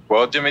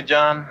 Well, Jimmy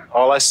John,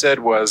 all I said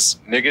was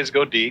niggas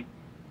go deep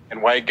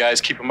and white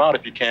guys keep them out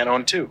if you can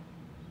on two.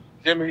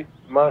 Jimmy,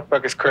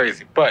 motherfucker's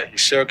crazy, but he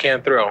sure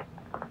can throw.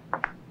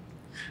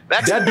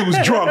 That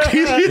dude's drunk. Look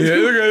at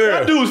that.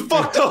 That dude's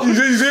fucked up.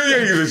 He's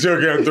a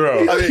sure can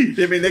throw. I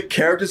mean, the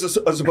characters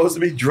are supposed to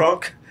be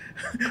drunk,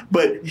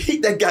 but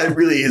that guy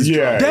really is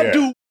drunk. That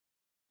dude.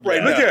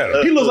 Right, look at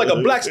him. He looks like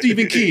a black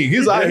Stephen King.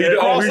 He's out here.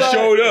 He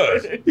showed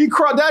us. He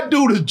cried. That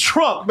dude is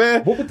drunk,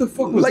 man. What the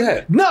fuck was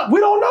that? No, we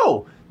don't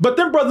know. But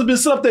them brothers been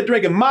sitting up there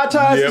drinking Mai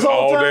Tais this whole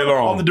all time day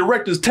long on the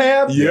director's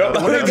tab. Yep,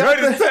 on the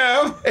director's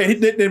tab.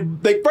 And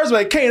they first of all,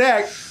 they can't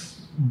act.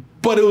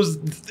 But it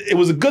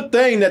was a good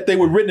thing that they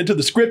were written into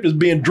the script as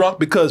being drunk,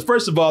 because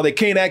first of all, they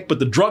can't act, but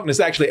the drunkenness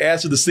actually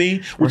adds to the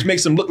scene, which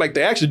makes them look like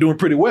they're actually doing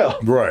pretty well.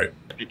 Right.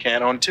 If you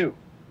can on two.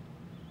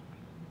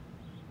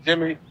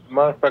 Jimmy,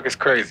 motherfucker's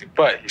crazy,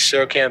 but he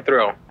sure can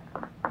throw.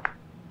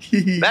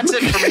 That's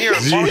it from here.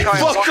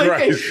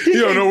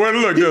 You don't know where to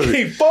look, does he?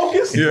 He can't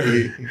focus.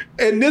 Yeah.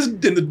 And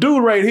the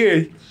dude right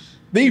here,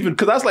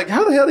 because I was like,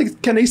 how the hell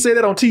can they say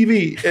that on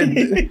TV?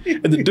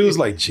 And the dude's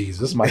like, geez,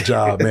 this is my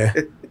job,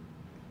 man.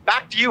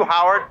 Back to you,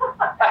 Howard.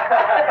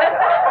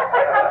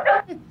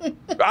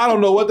 I don't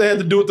know what they had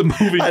to do with the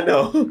movie. I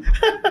know.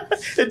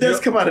 It does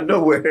come out of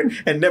nowhere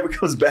and never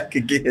comes back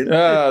again.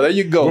 There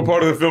you go. What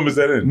part of the film is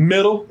that in?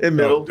 Middle. In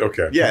middle. Oh,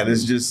 okay. Yeah, and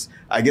it's just,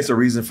 I guess, a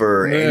reason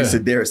for Andy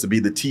Sedaris to be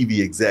the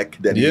TV exec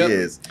that he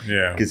is.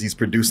 Yeah. Because he's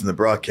producing the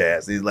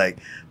broadcast. He's like,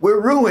 we're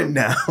ruined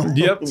now.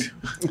 Yep.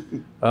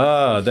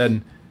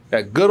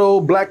 That good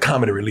old black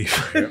comedy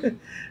relief. Yep.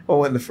 Well,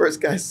 when the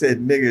first guy said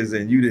niggers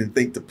and you didn't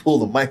think to pull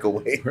the mic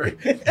away. Right.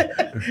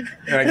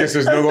 And I guess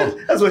there's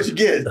that's what you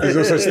get. There's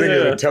no such thing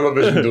as a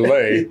television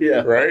delay,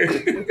 right?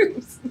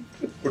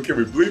 Well, can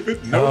we bleep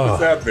it? No,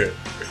 it's out there.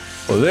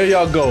 Well, there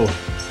y'all go.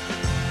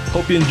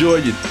 Hope you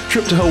enjoyed your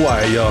trip to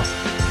Hawaii, y'all.